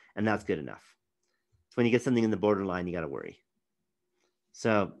 5, and that's good enough. So when you get something in the borderline, you got to worry.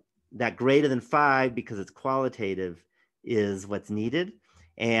 So that greater than 5, because it's qualitative, is what's needed.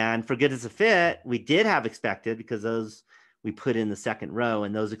 And for goodness of fit, we did have expected because those we put in the second row,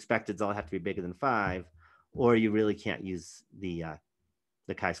 and those expecteds all have to be bigger than 5, or you really can't use the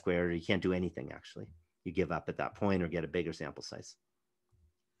chi-square, or you can't do anything, actually. You give up at that point or get a bigger sample size.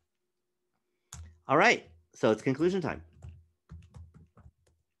 All right, so it's conclusion time.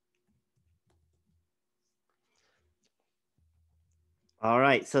 All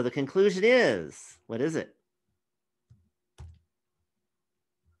right, so the conclusion is, what is it?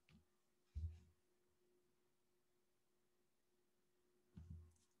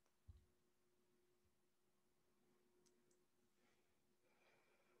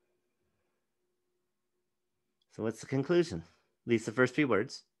 So what's the conclusion? At least the first few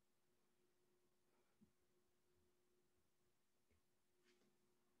words.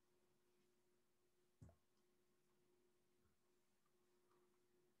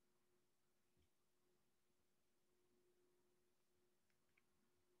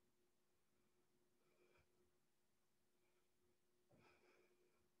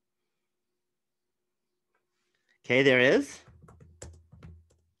 Okay, there is.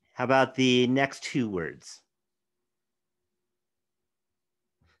 How about the next 2 words?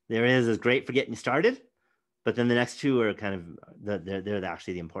 There is great for getting you started, but then the next 2 are kind of, they're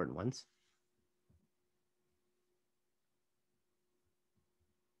actually the important ones.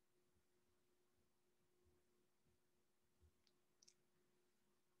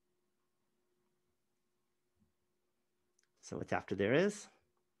 So what's after there is?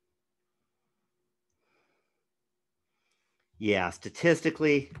 Yeah,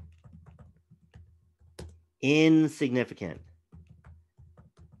 statistically insignificant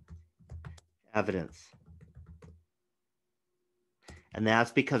evidence. And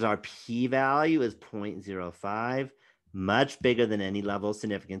that's because our p-value is 0.05, much bigger than any level of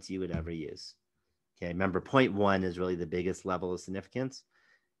significance you would ever use. Okay, remember 0.1 is really the biggest level of significance,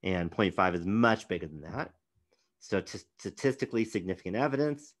 and 0.5 is much bigger than that. So statistically significant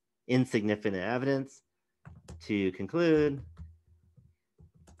evidence, insignificant evidence, to conclude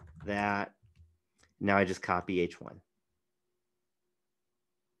that, now I just copy H1.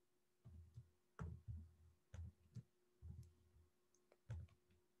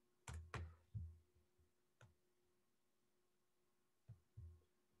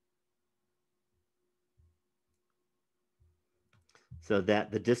 So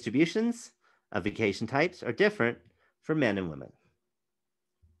that the distributions of vacation types are different for men and women.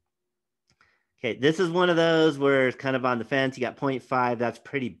 Okay, this is one of those where it's kind of on the fence. You got 0.5, that's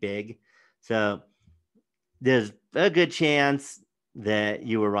pretty big. So there's a good chance that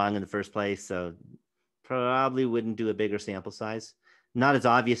you were wrong in the first place. So probably wouldn't do a bigger sample size. Not as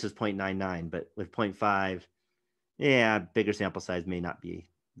obvious as 0.99, but with 0.5, yeah, bigger sample size may not be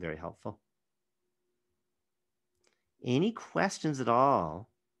very helpful. Any questions at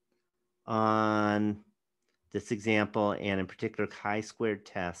all on this example and in particular chi-squared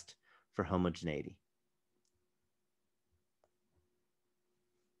test for homogeneity?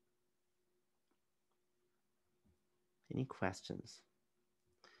 Any questions?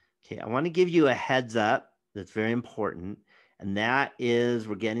 Okay, I want to give you a heads up that's very important. And that is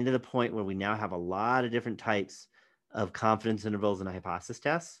we're getting to the point where we now have a lot of different types of confidence intervals and hypothesis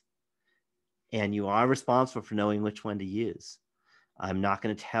tests. And you are responsible for knowing which one to use. I'm not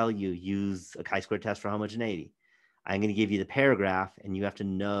going to tell you use a chi-square test for homogeneity. I'm going to give you the paragraph and you have to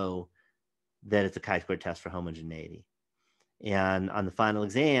know that it's a chi-square test for homogeneity. And on the final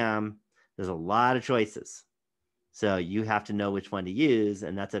exam, there's a lot of choices. So you have to know which one to use.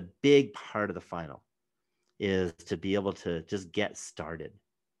 And that's a big part of the final, is to be able to just get started.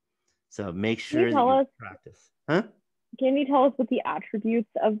 So make sure that you practice. Huh? Can you tell us what the attributes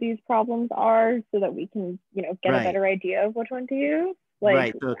of these problems are so that we can, get a better idea of which one to use?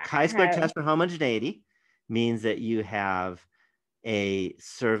 Right. So chi-square test for homogeneity means that you have a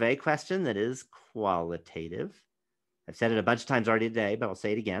survey question that is qualitative. I've said it a bunch of times already today, but I'll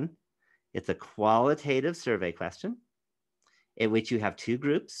say it again. It's a qualitative survey question in which you have two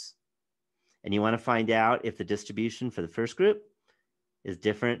groups, and you want to find out if the distribution for the first group is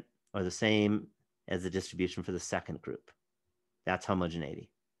different or the same as the distribution for the second group. That's homogeneity.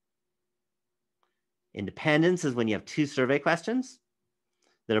 Independence is when you have two survey questions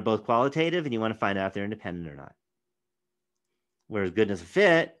that are both qualitative and you want to find out if they're independent or not. Whereas goodness of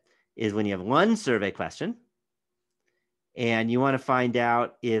fit is when you have one survey question and you want to find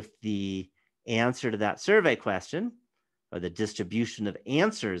out if the answer to that survey question or the distribution of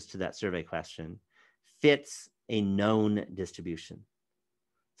answers to that survey question fits a known distribution.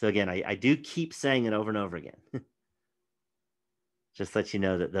 So again, I do keep saying it over and over again. Just let you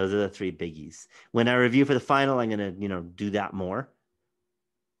know that those are the three biggies. When I review for the final, I'm going to, do that more.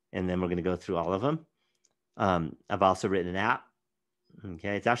 And then we're going to go through all of them. I've also written an app.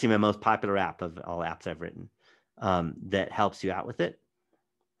 Okay. It's actually my most popular app of all apps I've written that helps you out with it.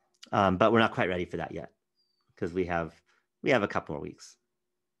 But we're not quite ready for that yet because we have a couple more weeks.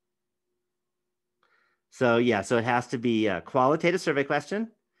 So yeah, so it has to be a qualitative survey question.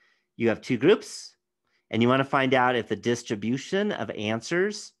 You have two groups and you want to find out if the distribution of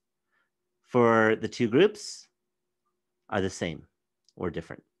answers for the two groups are the same or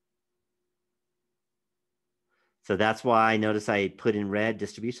different. So that's why I notice I put in red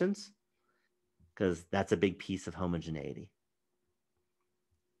distributions, because that's a big piece of homogeneity.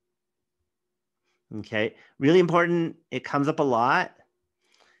 Okay, really important. It comes up a lot.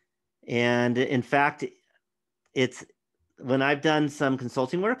 And in fact, it's when I've done some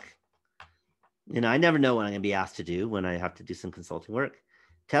consulting work, I never know what I'm going to be asked to do when I have to do some consulting work.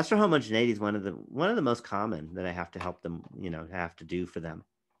 Test for homogeneity is one of the most common that I have to help them, have to do for them.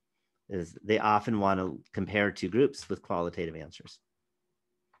 Is they often want to compare two groups with qualitative answers.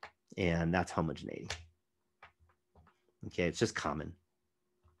 And that's homogeneity. Okay, it's just common.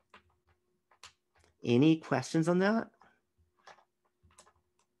 Any questions on that?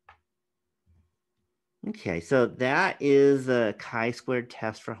 Okay, so that is a chi-squared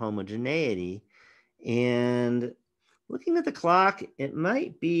test for homogeneity. And looking at the clock, we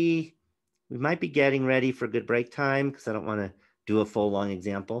might be getting ready for good break time because I don't want to do a full long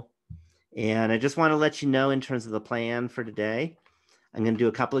example. And I just want to let you know in terms of the plan for today, I'm going to do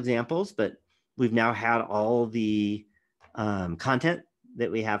a couple examples, but we've now had all the content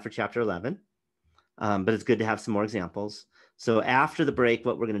that we have for chapter 11, but it's good to have some more examples. So after the break,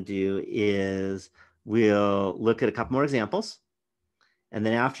 what we're going to do is we'll look at a couple more examples. And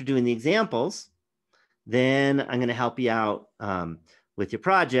then after doing the examples, then I'm going to help you out with your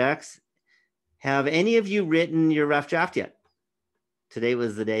projects. Have any of you written your rough draft yet? Today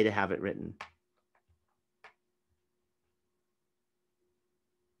was the day to have it written.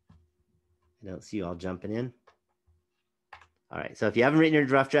 I don't see you all jumping in. All right, so if you haven't written your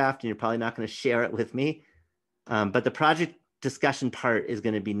rough draft, and you're probably not going to share it with me, but the project discussion part is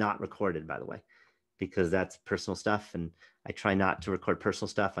going to be not recorded, by the way, because that's personal stuff, and I try not to record personal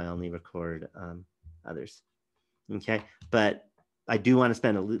stuff. I only record others. Okay, but I do want to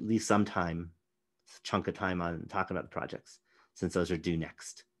spend at least some time, chunk of time on talking about the projects, since those are due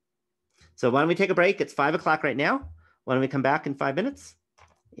next. So why don't we take a break? It's 5 o'clock right now. Why don't we come back in 5 minutes?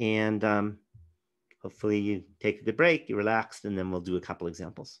 And hopefully you take a good break, you relaxed, and then we'll do a couple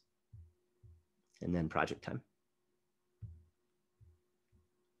examples. And then project time.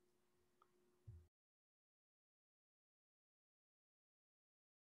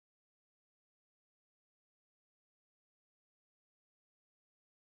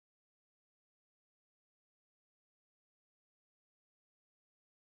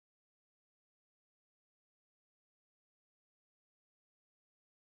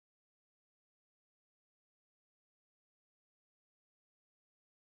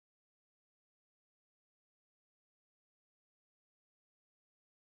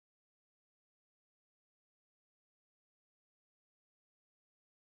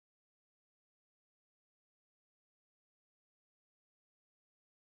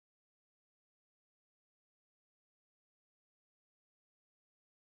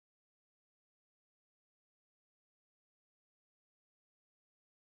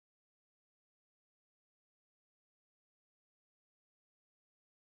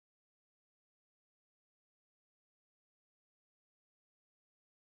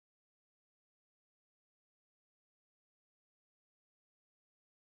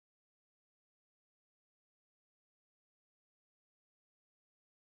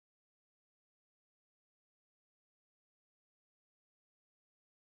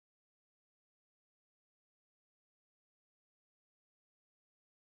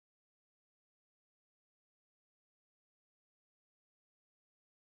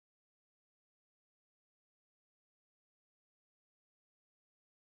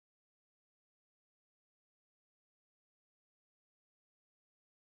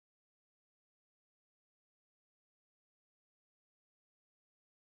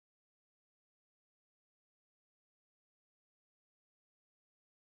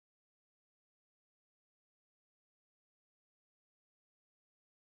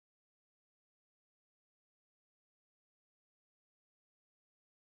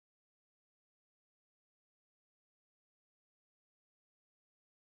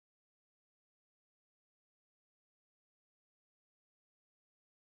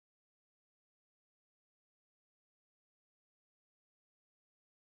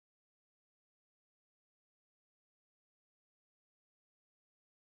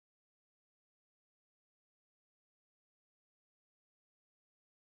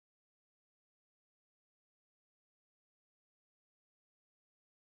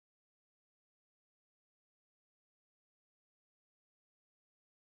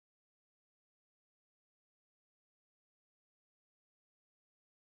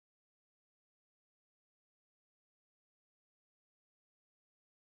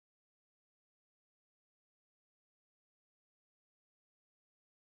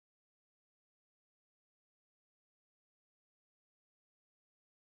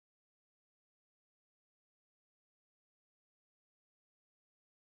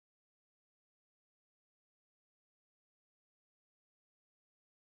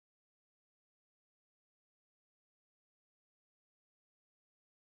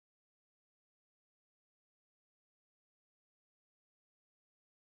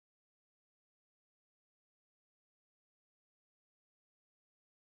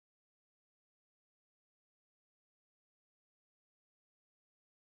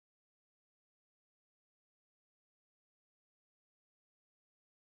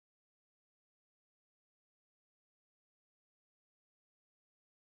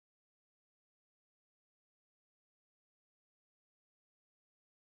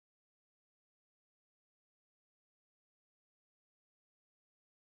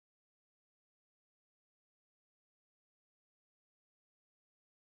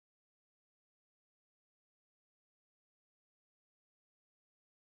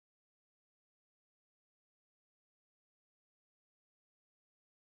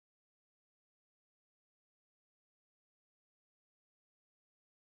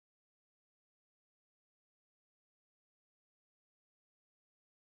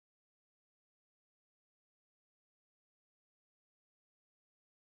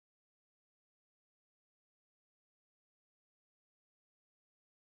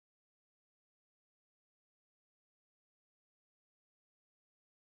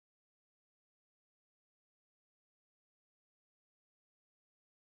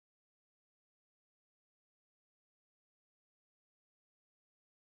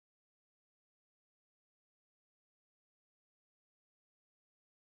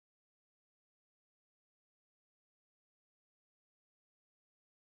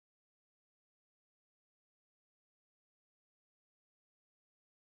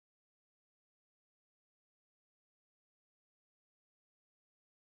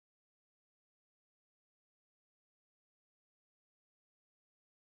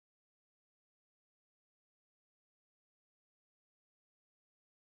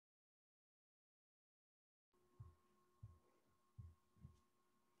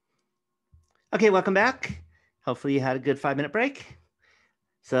 Okay, welcome back. Hopefully you had a good 5-minute break.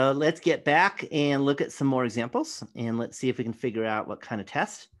 So let's get back and look at some more examples, and let's see if we can figure out what kind of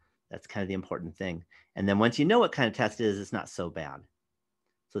test. That's kind of the important thing. And then once you know what kind of test it is, it's not so bad.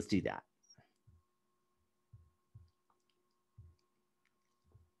 So let's do that.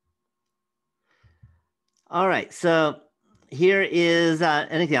 All right, so here is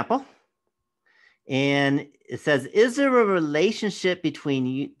an example. And it says, is there a relationship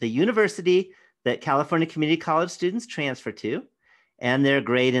between the university that California Community College students transfer to and their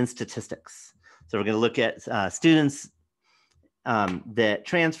grade in statistics? So we're going to look at students that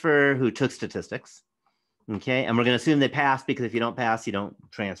transfer who took statistics. Okay, and we're going to assume they passed, because if you don't pass, you don't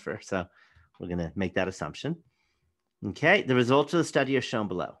transfer. So we're going to make that assumption. Okay, the results of the study are shown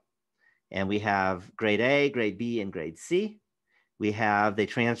below. And we have grade A, grade B, and grade C. We have they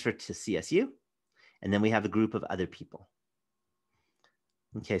transfer to CSU. And then we have a group of other people.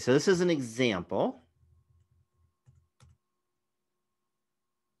 Okay, so this is an example.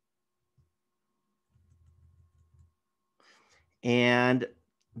 And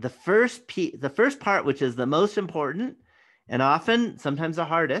the first part, which is the most important and often sometimes the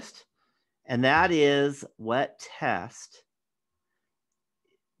hardest, and that is, what test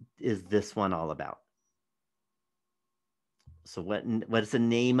is this one all about? So what is the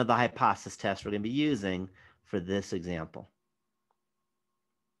name of the hypothesis test we're going to be using for this example?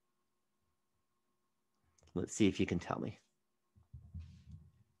 Let's see if you can tell me.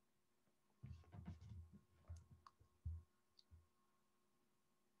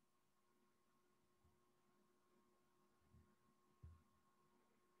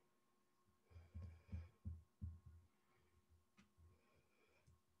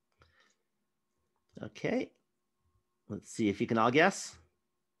 Okay, let's see if you can all guess.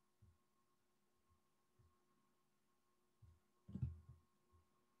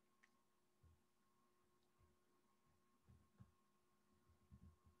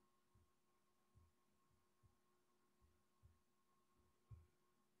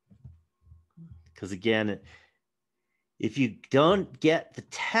 Because again, if you don't get the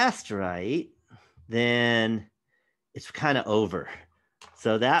test right, then it's kind of over.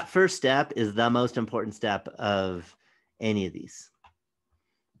 So that first step is the most important step of any of these.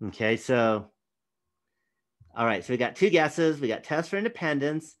 Okay, so, all right, so we got 2 guesses. We got test for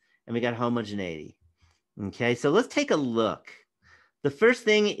independence, and we got homogeneity. Okay, so let's take a look. The first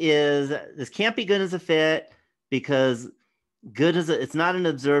thing is, this can't be good as a fit, because good as it's not an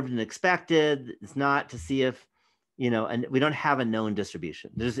observed and expected. It's not to see if, and we don't have a known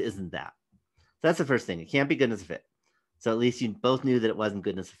distribution. There just isn't that. So that's the first thing. It can't be goodness of fit. So at least you both knew that it wasn't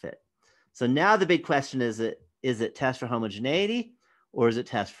goodness of fit. So now the big question is it test for homogeneity, or is it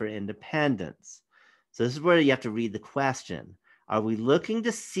test for independence? So this is where you have to read the question. Are we looking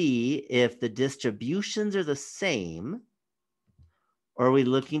to see if the distributions are the same, or are we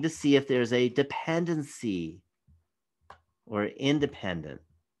looking to see if there's a dependency or independent?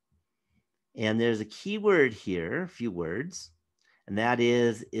 And there's a key word here, a few words, and that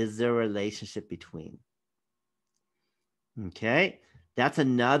is there a relationship between? Okay, that's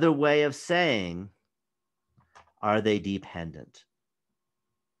another way of saying, are they dependent?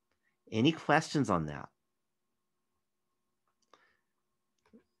 Any questions on that?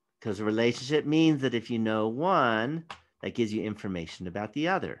 Because a relationship means that if you know one, that gives you information about the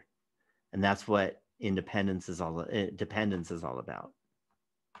other. And that's what dependence is all about.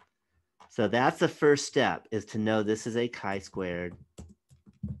 So that's the first step, is to know this is a chi-squared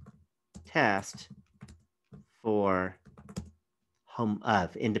test for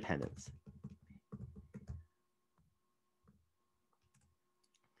independence.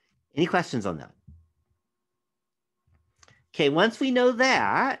 Any questions on that? Okay, once we know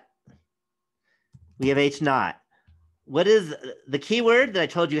that, we have H naught. What is the keyword that I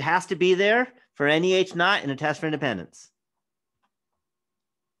told you has to be there for any H naught in a test for independence?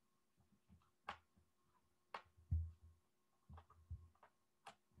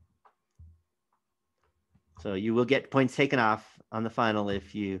 So you will get points taken off on the final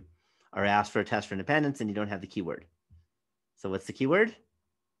if you are asked for a test for independence and you don't have the keyword. So what's the keyword?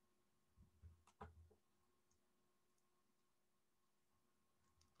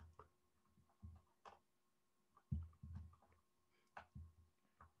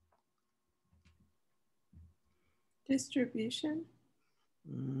 Distribution.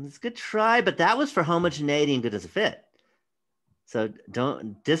 It's a good try, but that was for homogeneity and good as a fit. So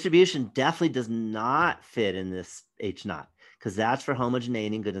distribution definitely does not fit in this H naught, because that's for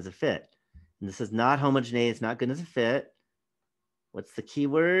homogeneity and good as a fit. And this is not homogeneity, it's not good as a fit. What's the key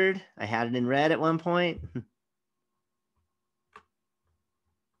word? I had it in red at one point.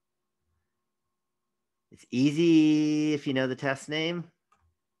 It's easy if you know the test name.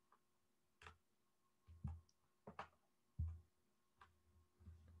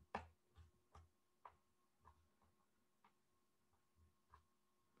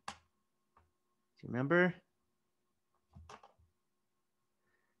 Do you remember?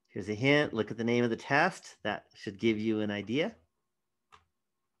 Here's a hint. Look at the name of the test. That should give you an idea.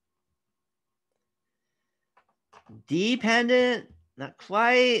 Dependent, not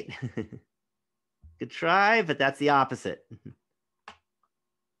quite. Good try, but that's the opposite.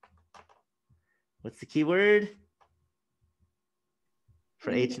 What's the key word for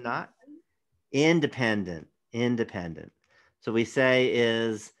H naught? Independent, independent. So we say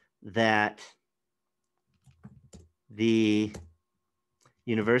is that the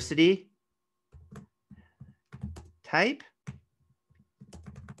university type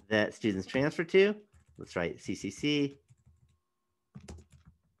that students transfer to, let's write CCC,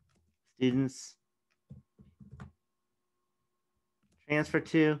 students transfer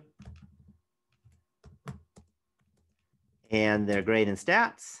to, and their grade and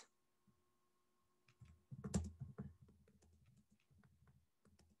stats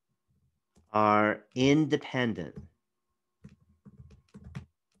are independent.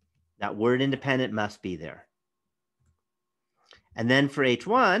 That word independent must be there. And then for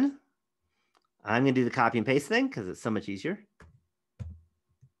H1, I'm going to do the copy and paste thing because it's so much easier.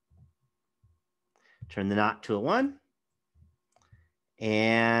 Turn the not to a 1.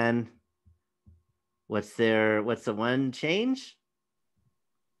 And what's the one change?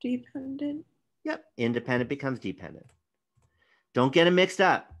 Dependent. Yep, independent becomes dependent. Don't get them mixed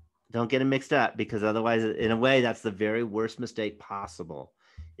up. Don't get them mixed up because otherwise, in a way, that's the very worst mistake possible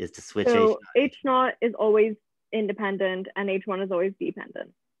is to switch So H H0 is always independent and H1 is always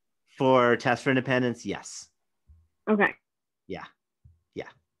dependent. For test for independence, yes. Okay. Yeah, yeah.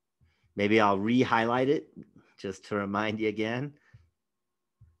 Maybe I'll re-highlight it just to remind you again.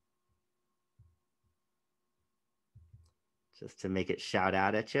 Just to make it shout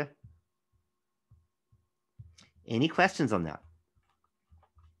out at you. Any questions on that?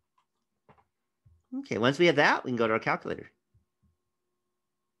 Okay, once we have that, we can go to our calculator.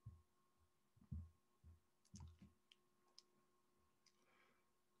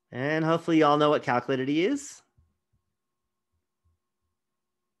 And hopefully you all know what calculator to use.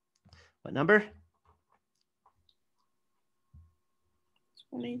 What number?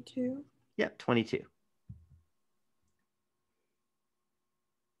 22. Yep, 22.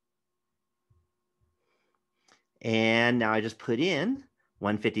 And now I just put in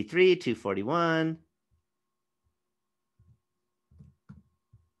 153, 241.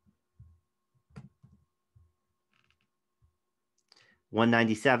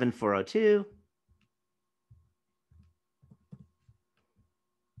 $197, 402.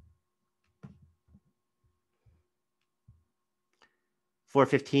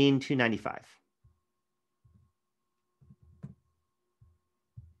 $415, 295.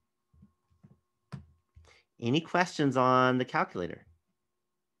 Any questions on the calculator?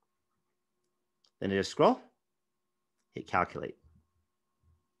 Then I just scroll, hit calculate.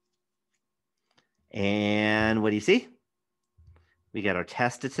 And what do you see? We got our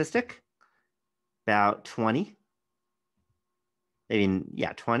test statistic, about 20. I mean,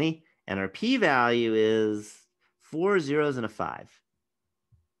 yeah, 20. And our p-value is 4 zeros and a 5.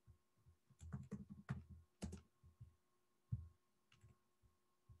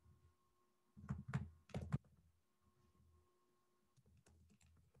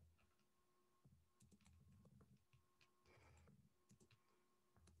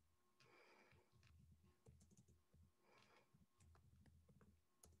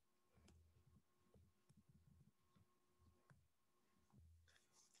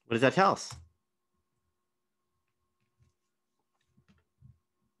 What does that tell us?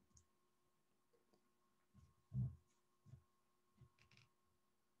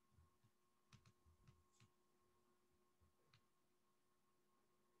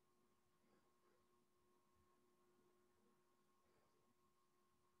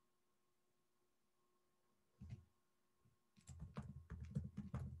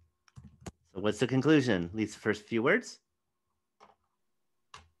 So what's the conclusion? At least the first few words.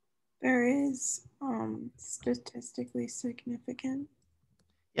 There is statistically significant.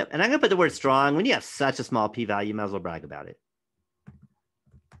 Yep, and I'm gonna put the word strong. When you have such a small p-value, you might as well brag about it.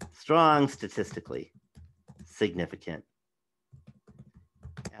 Strong, statistically significant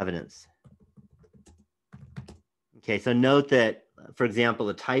evidence. Okay, so note that, for example,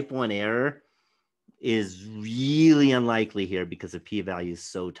 the type 1 error is really unlikely here because the p-value is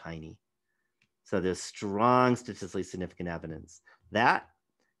so tiny. So there's strong statistically significant evidence. That,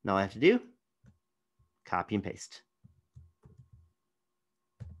 now all I have to do, Copy and paste.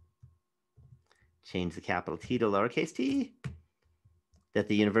 Change the capital T to lowercase t. That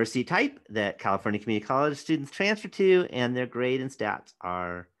the university type that California Community College students transfer to and their grade and stats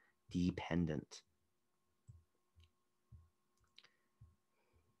are dependent.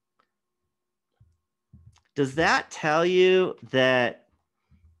 Does that tell you that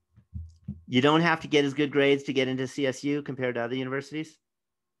you don't have to get as good grades to get into CSU compared to other universities?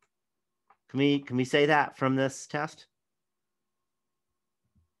 Can we say that from this test?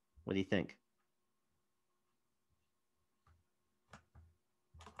 What do you think?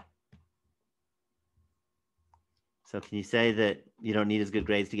 So can you say that you don't need as good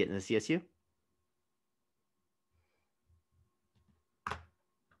grades to get into CSU?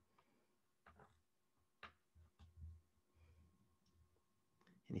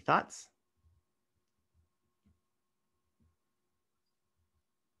 Any thoughts?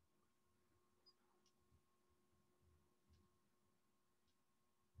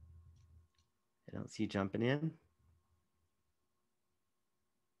 I don't see you jumping in.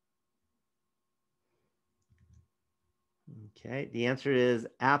 Okay, the answer is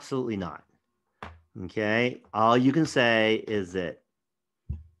absolutely not. Okay, all you can say is that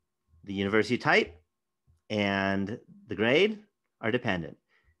the university type and the grade are dependent.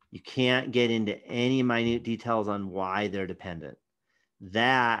 You can't get into any minute details on why they're dependent.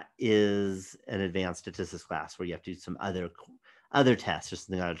 That is an advanced statistics class where you have to do some other tests, just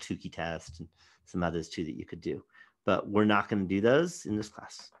something like a Tukey test and some others too that you could do. But we're not going to do those in this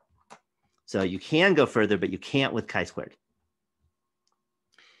class. So you can go further, but you can't with chi-squared.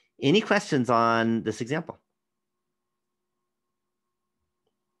 Any questions on this example?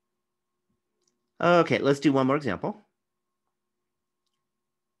 Okay, let's do one more example.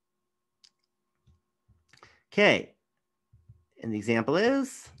 Okay, and the example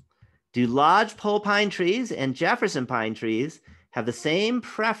is, do lodgepole pine trees and Jefferson pine trees have the same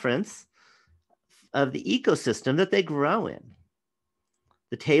preference of the ecosystem that they grow in?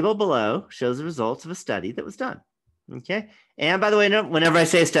 The table below shows the results of a study that was done. Okay, and by the way, whenever I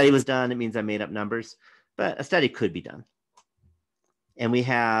say a study was done, it means I made up numbers, but a study could be done. And we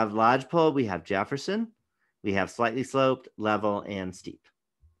have lodgepole, we have Jefferson, we have slightly sloped, level, and steep.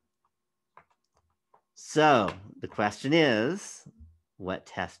 So the question is, what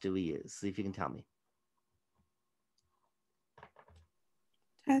test do we use? See if you can tell me.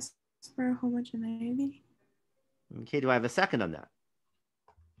 Test for homogeneity. Okay, do I have a second on that?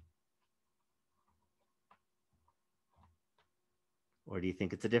 Or do you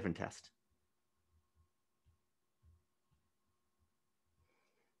think it's a different test?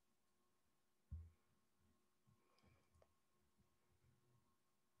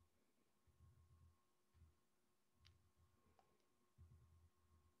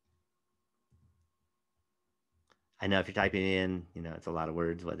 I know if you're typing in, it's a lot of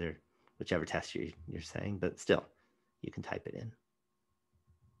words, whichever test you're saying, but still, you can type it in.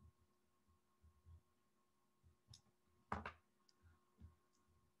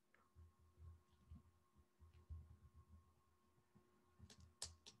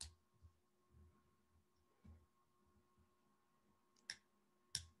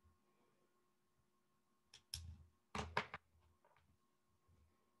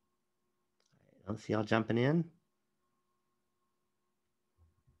 I don't see y'all jumping in.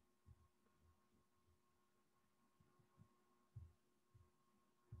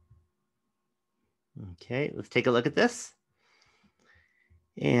 Okay, let's take a look at this.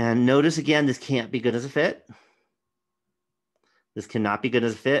 And notice again, this can't be good as a fit. This cannot be good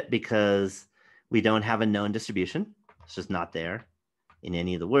as a fit because we don't have a known distribution. It's just not there in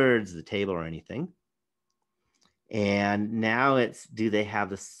any of the words, the table, or anything. And now it's, do they have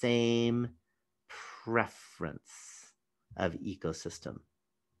the same preference of ecosystem?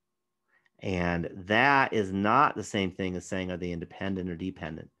 And that is not the same thing as saying, are they independent or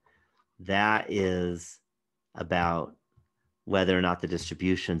dependent? That is about whether or not the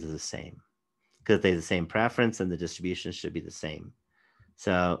distributions are the same. Because they have the same preference and the distribution should be the same.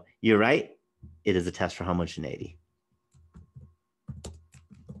 So you're right, it is a test for homogeneity.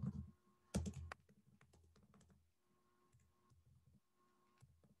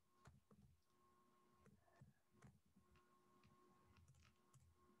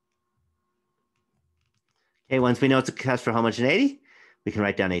 Okay, once we know it's a test for homogeneity, we can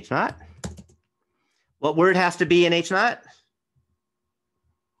write down H naught. What word has to be in H naught?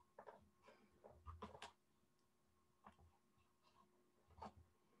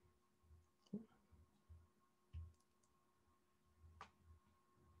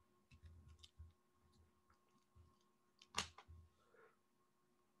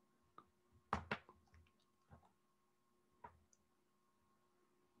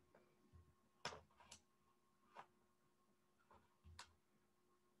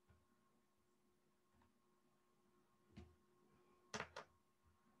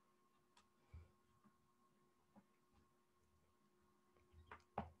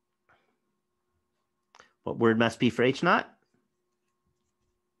 What word must be for H naught?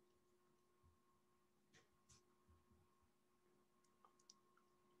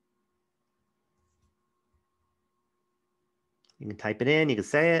 You can type it in, you can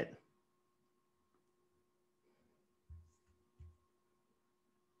say it.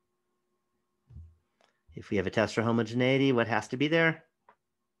 If we have a test for homogeneity, what has to be there?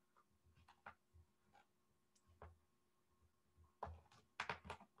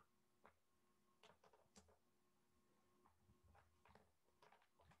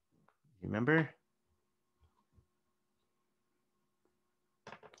 Remember?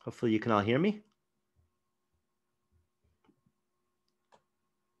 Hopefully you can all hear me.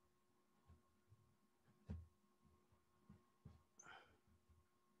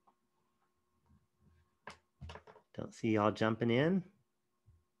 Don't see y'all jumping in.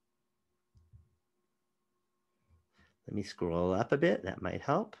 Let me scroll up a bit. That might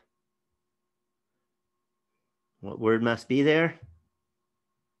help. What word must be there?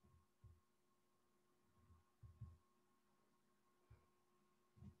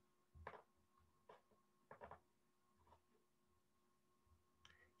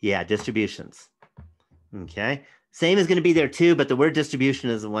 Yeah, distributions. Okay. Same is going to be there too, but the word distribution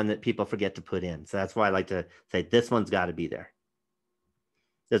is the one that people forget to put in. So that's why I like to say this one's got to be there.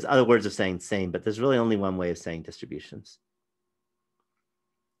 There's other words of saying same, but there's really only one way of saying distributions.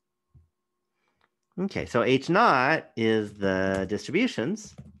 Okay, so H naught is the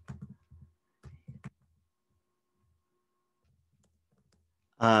distributions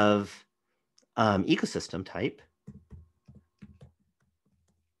of ecosystem type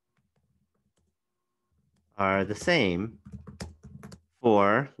are the same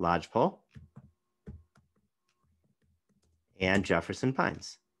for lodgepole and Jefferson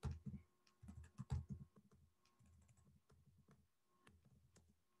pines.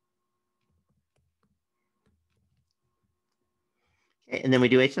 Okay, and then we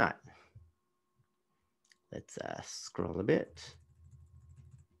do H naught. Let's scroll a bit.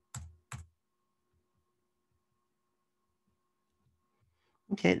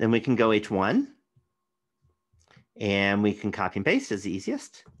 Okay, then we can go H1 and we can copy and paste as the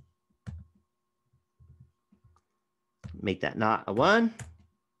easiest. Make that not a 1.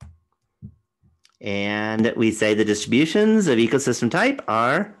 And we say the distributions of ecosystem type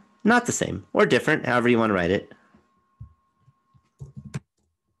are not the same or different, however you want to write it,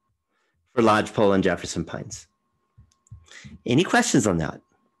 for lodgepole and Jefferson pines. Any questions on that?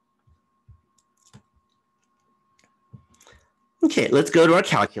 Okay, let's go to our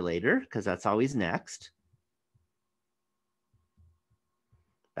calculator because that's always next.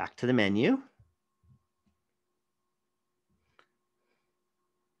 Back to the menu.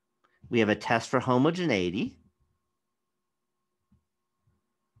 We have a test for homogeneity.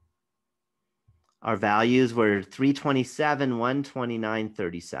 Our values were 327, 129,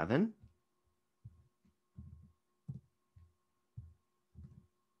 37.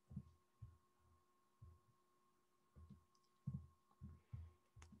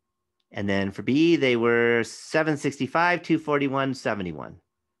 And then for B, they were 765, 241, 71.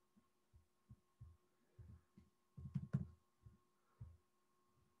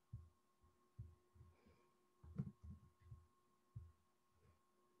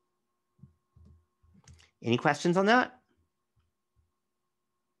 Any questions on that?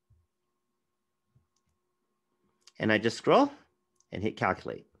 And I just scroll and hit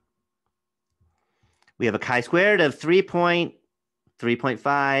calculate. We have a chi-squared of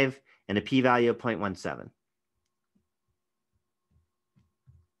 3.5 and a p-value of 0.17.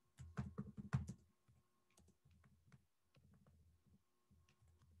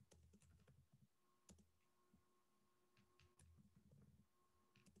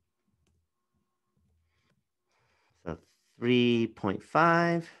 So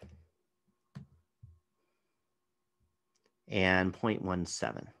 3.5 and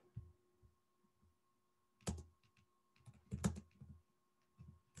 0.17.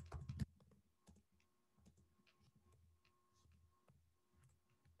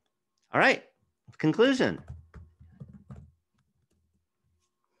 All right, conclusion.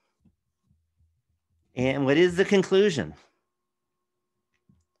 And what is the conclusion?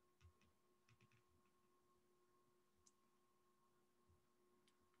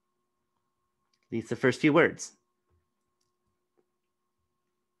 At least the first few words.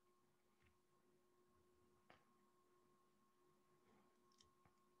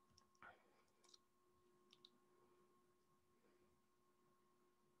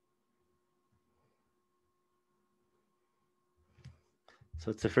 So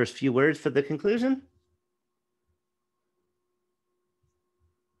it's the first few words for the conclusion.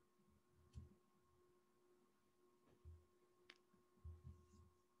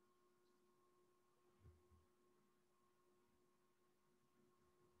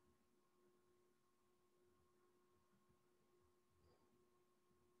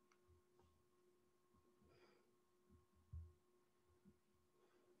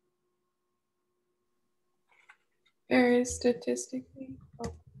 There is statistically.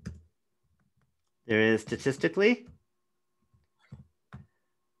 Oh, There is statistically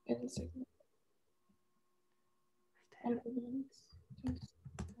insignificant evidence.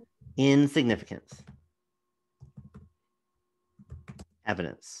 insignificance.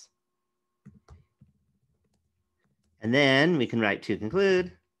 Evidence. And then we can write to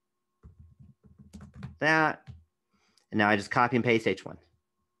conclude that. And now I just copy and paste H1.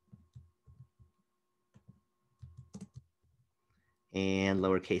 And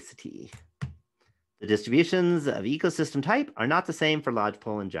lowercase t. The distributions of ecosystem type are not the same for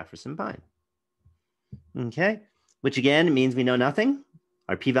Lodgepole and Jefferson Pine. Okay, which again means we know nothing.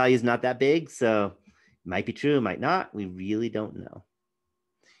 Our p-value is not that big, so it might be true, it might not. We really don't know.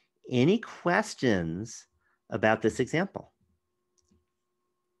 Any questions about this example?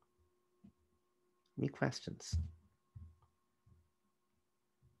 Any questions?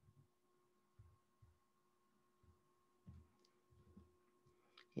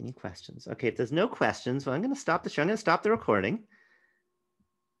 Any questions? Okay, if there's no questions, well, I'm going to stop the show. I'm going to stop the recording.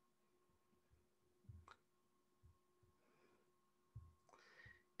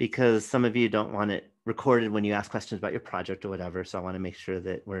 Because some of you don't want it recorded when you ask questions about your project or whatever. So I want to make sure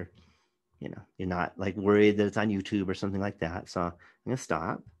that we're, you're not like worried that it's on YouTube or something like that. So I'm going to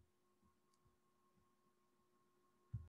stop.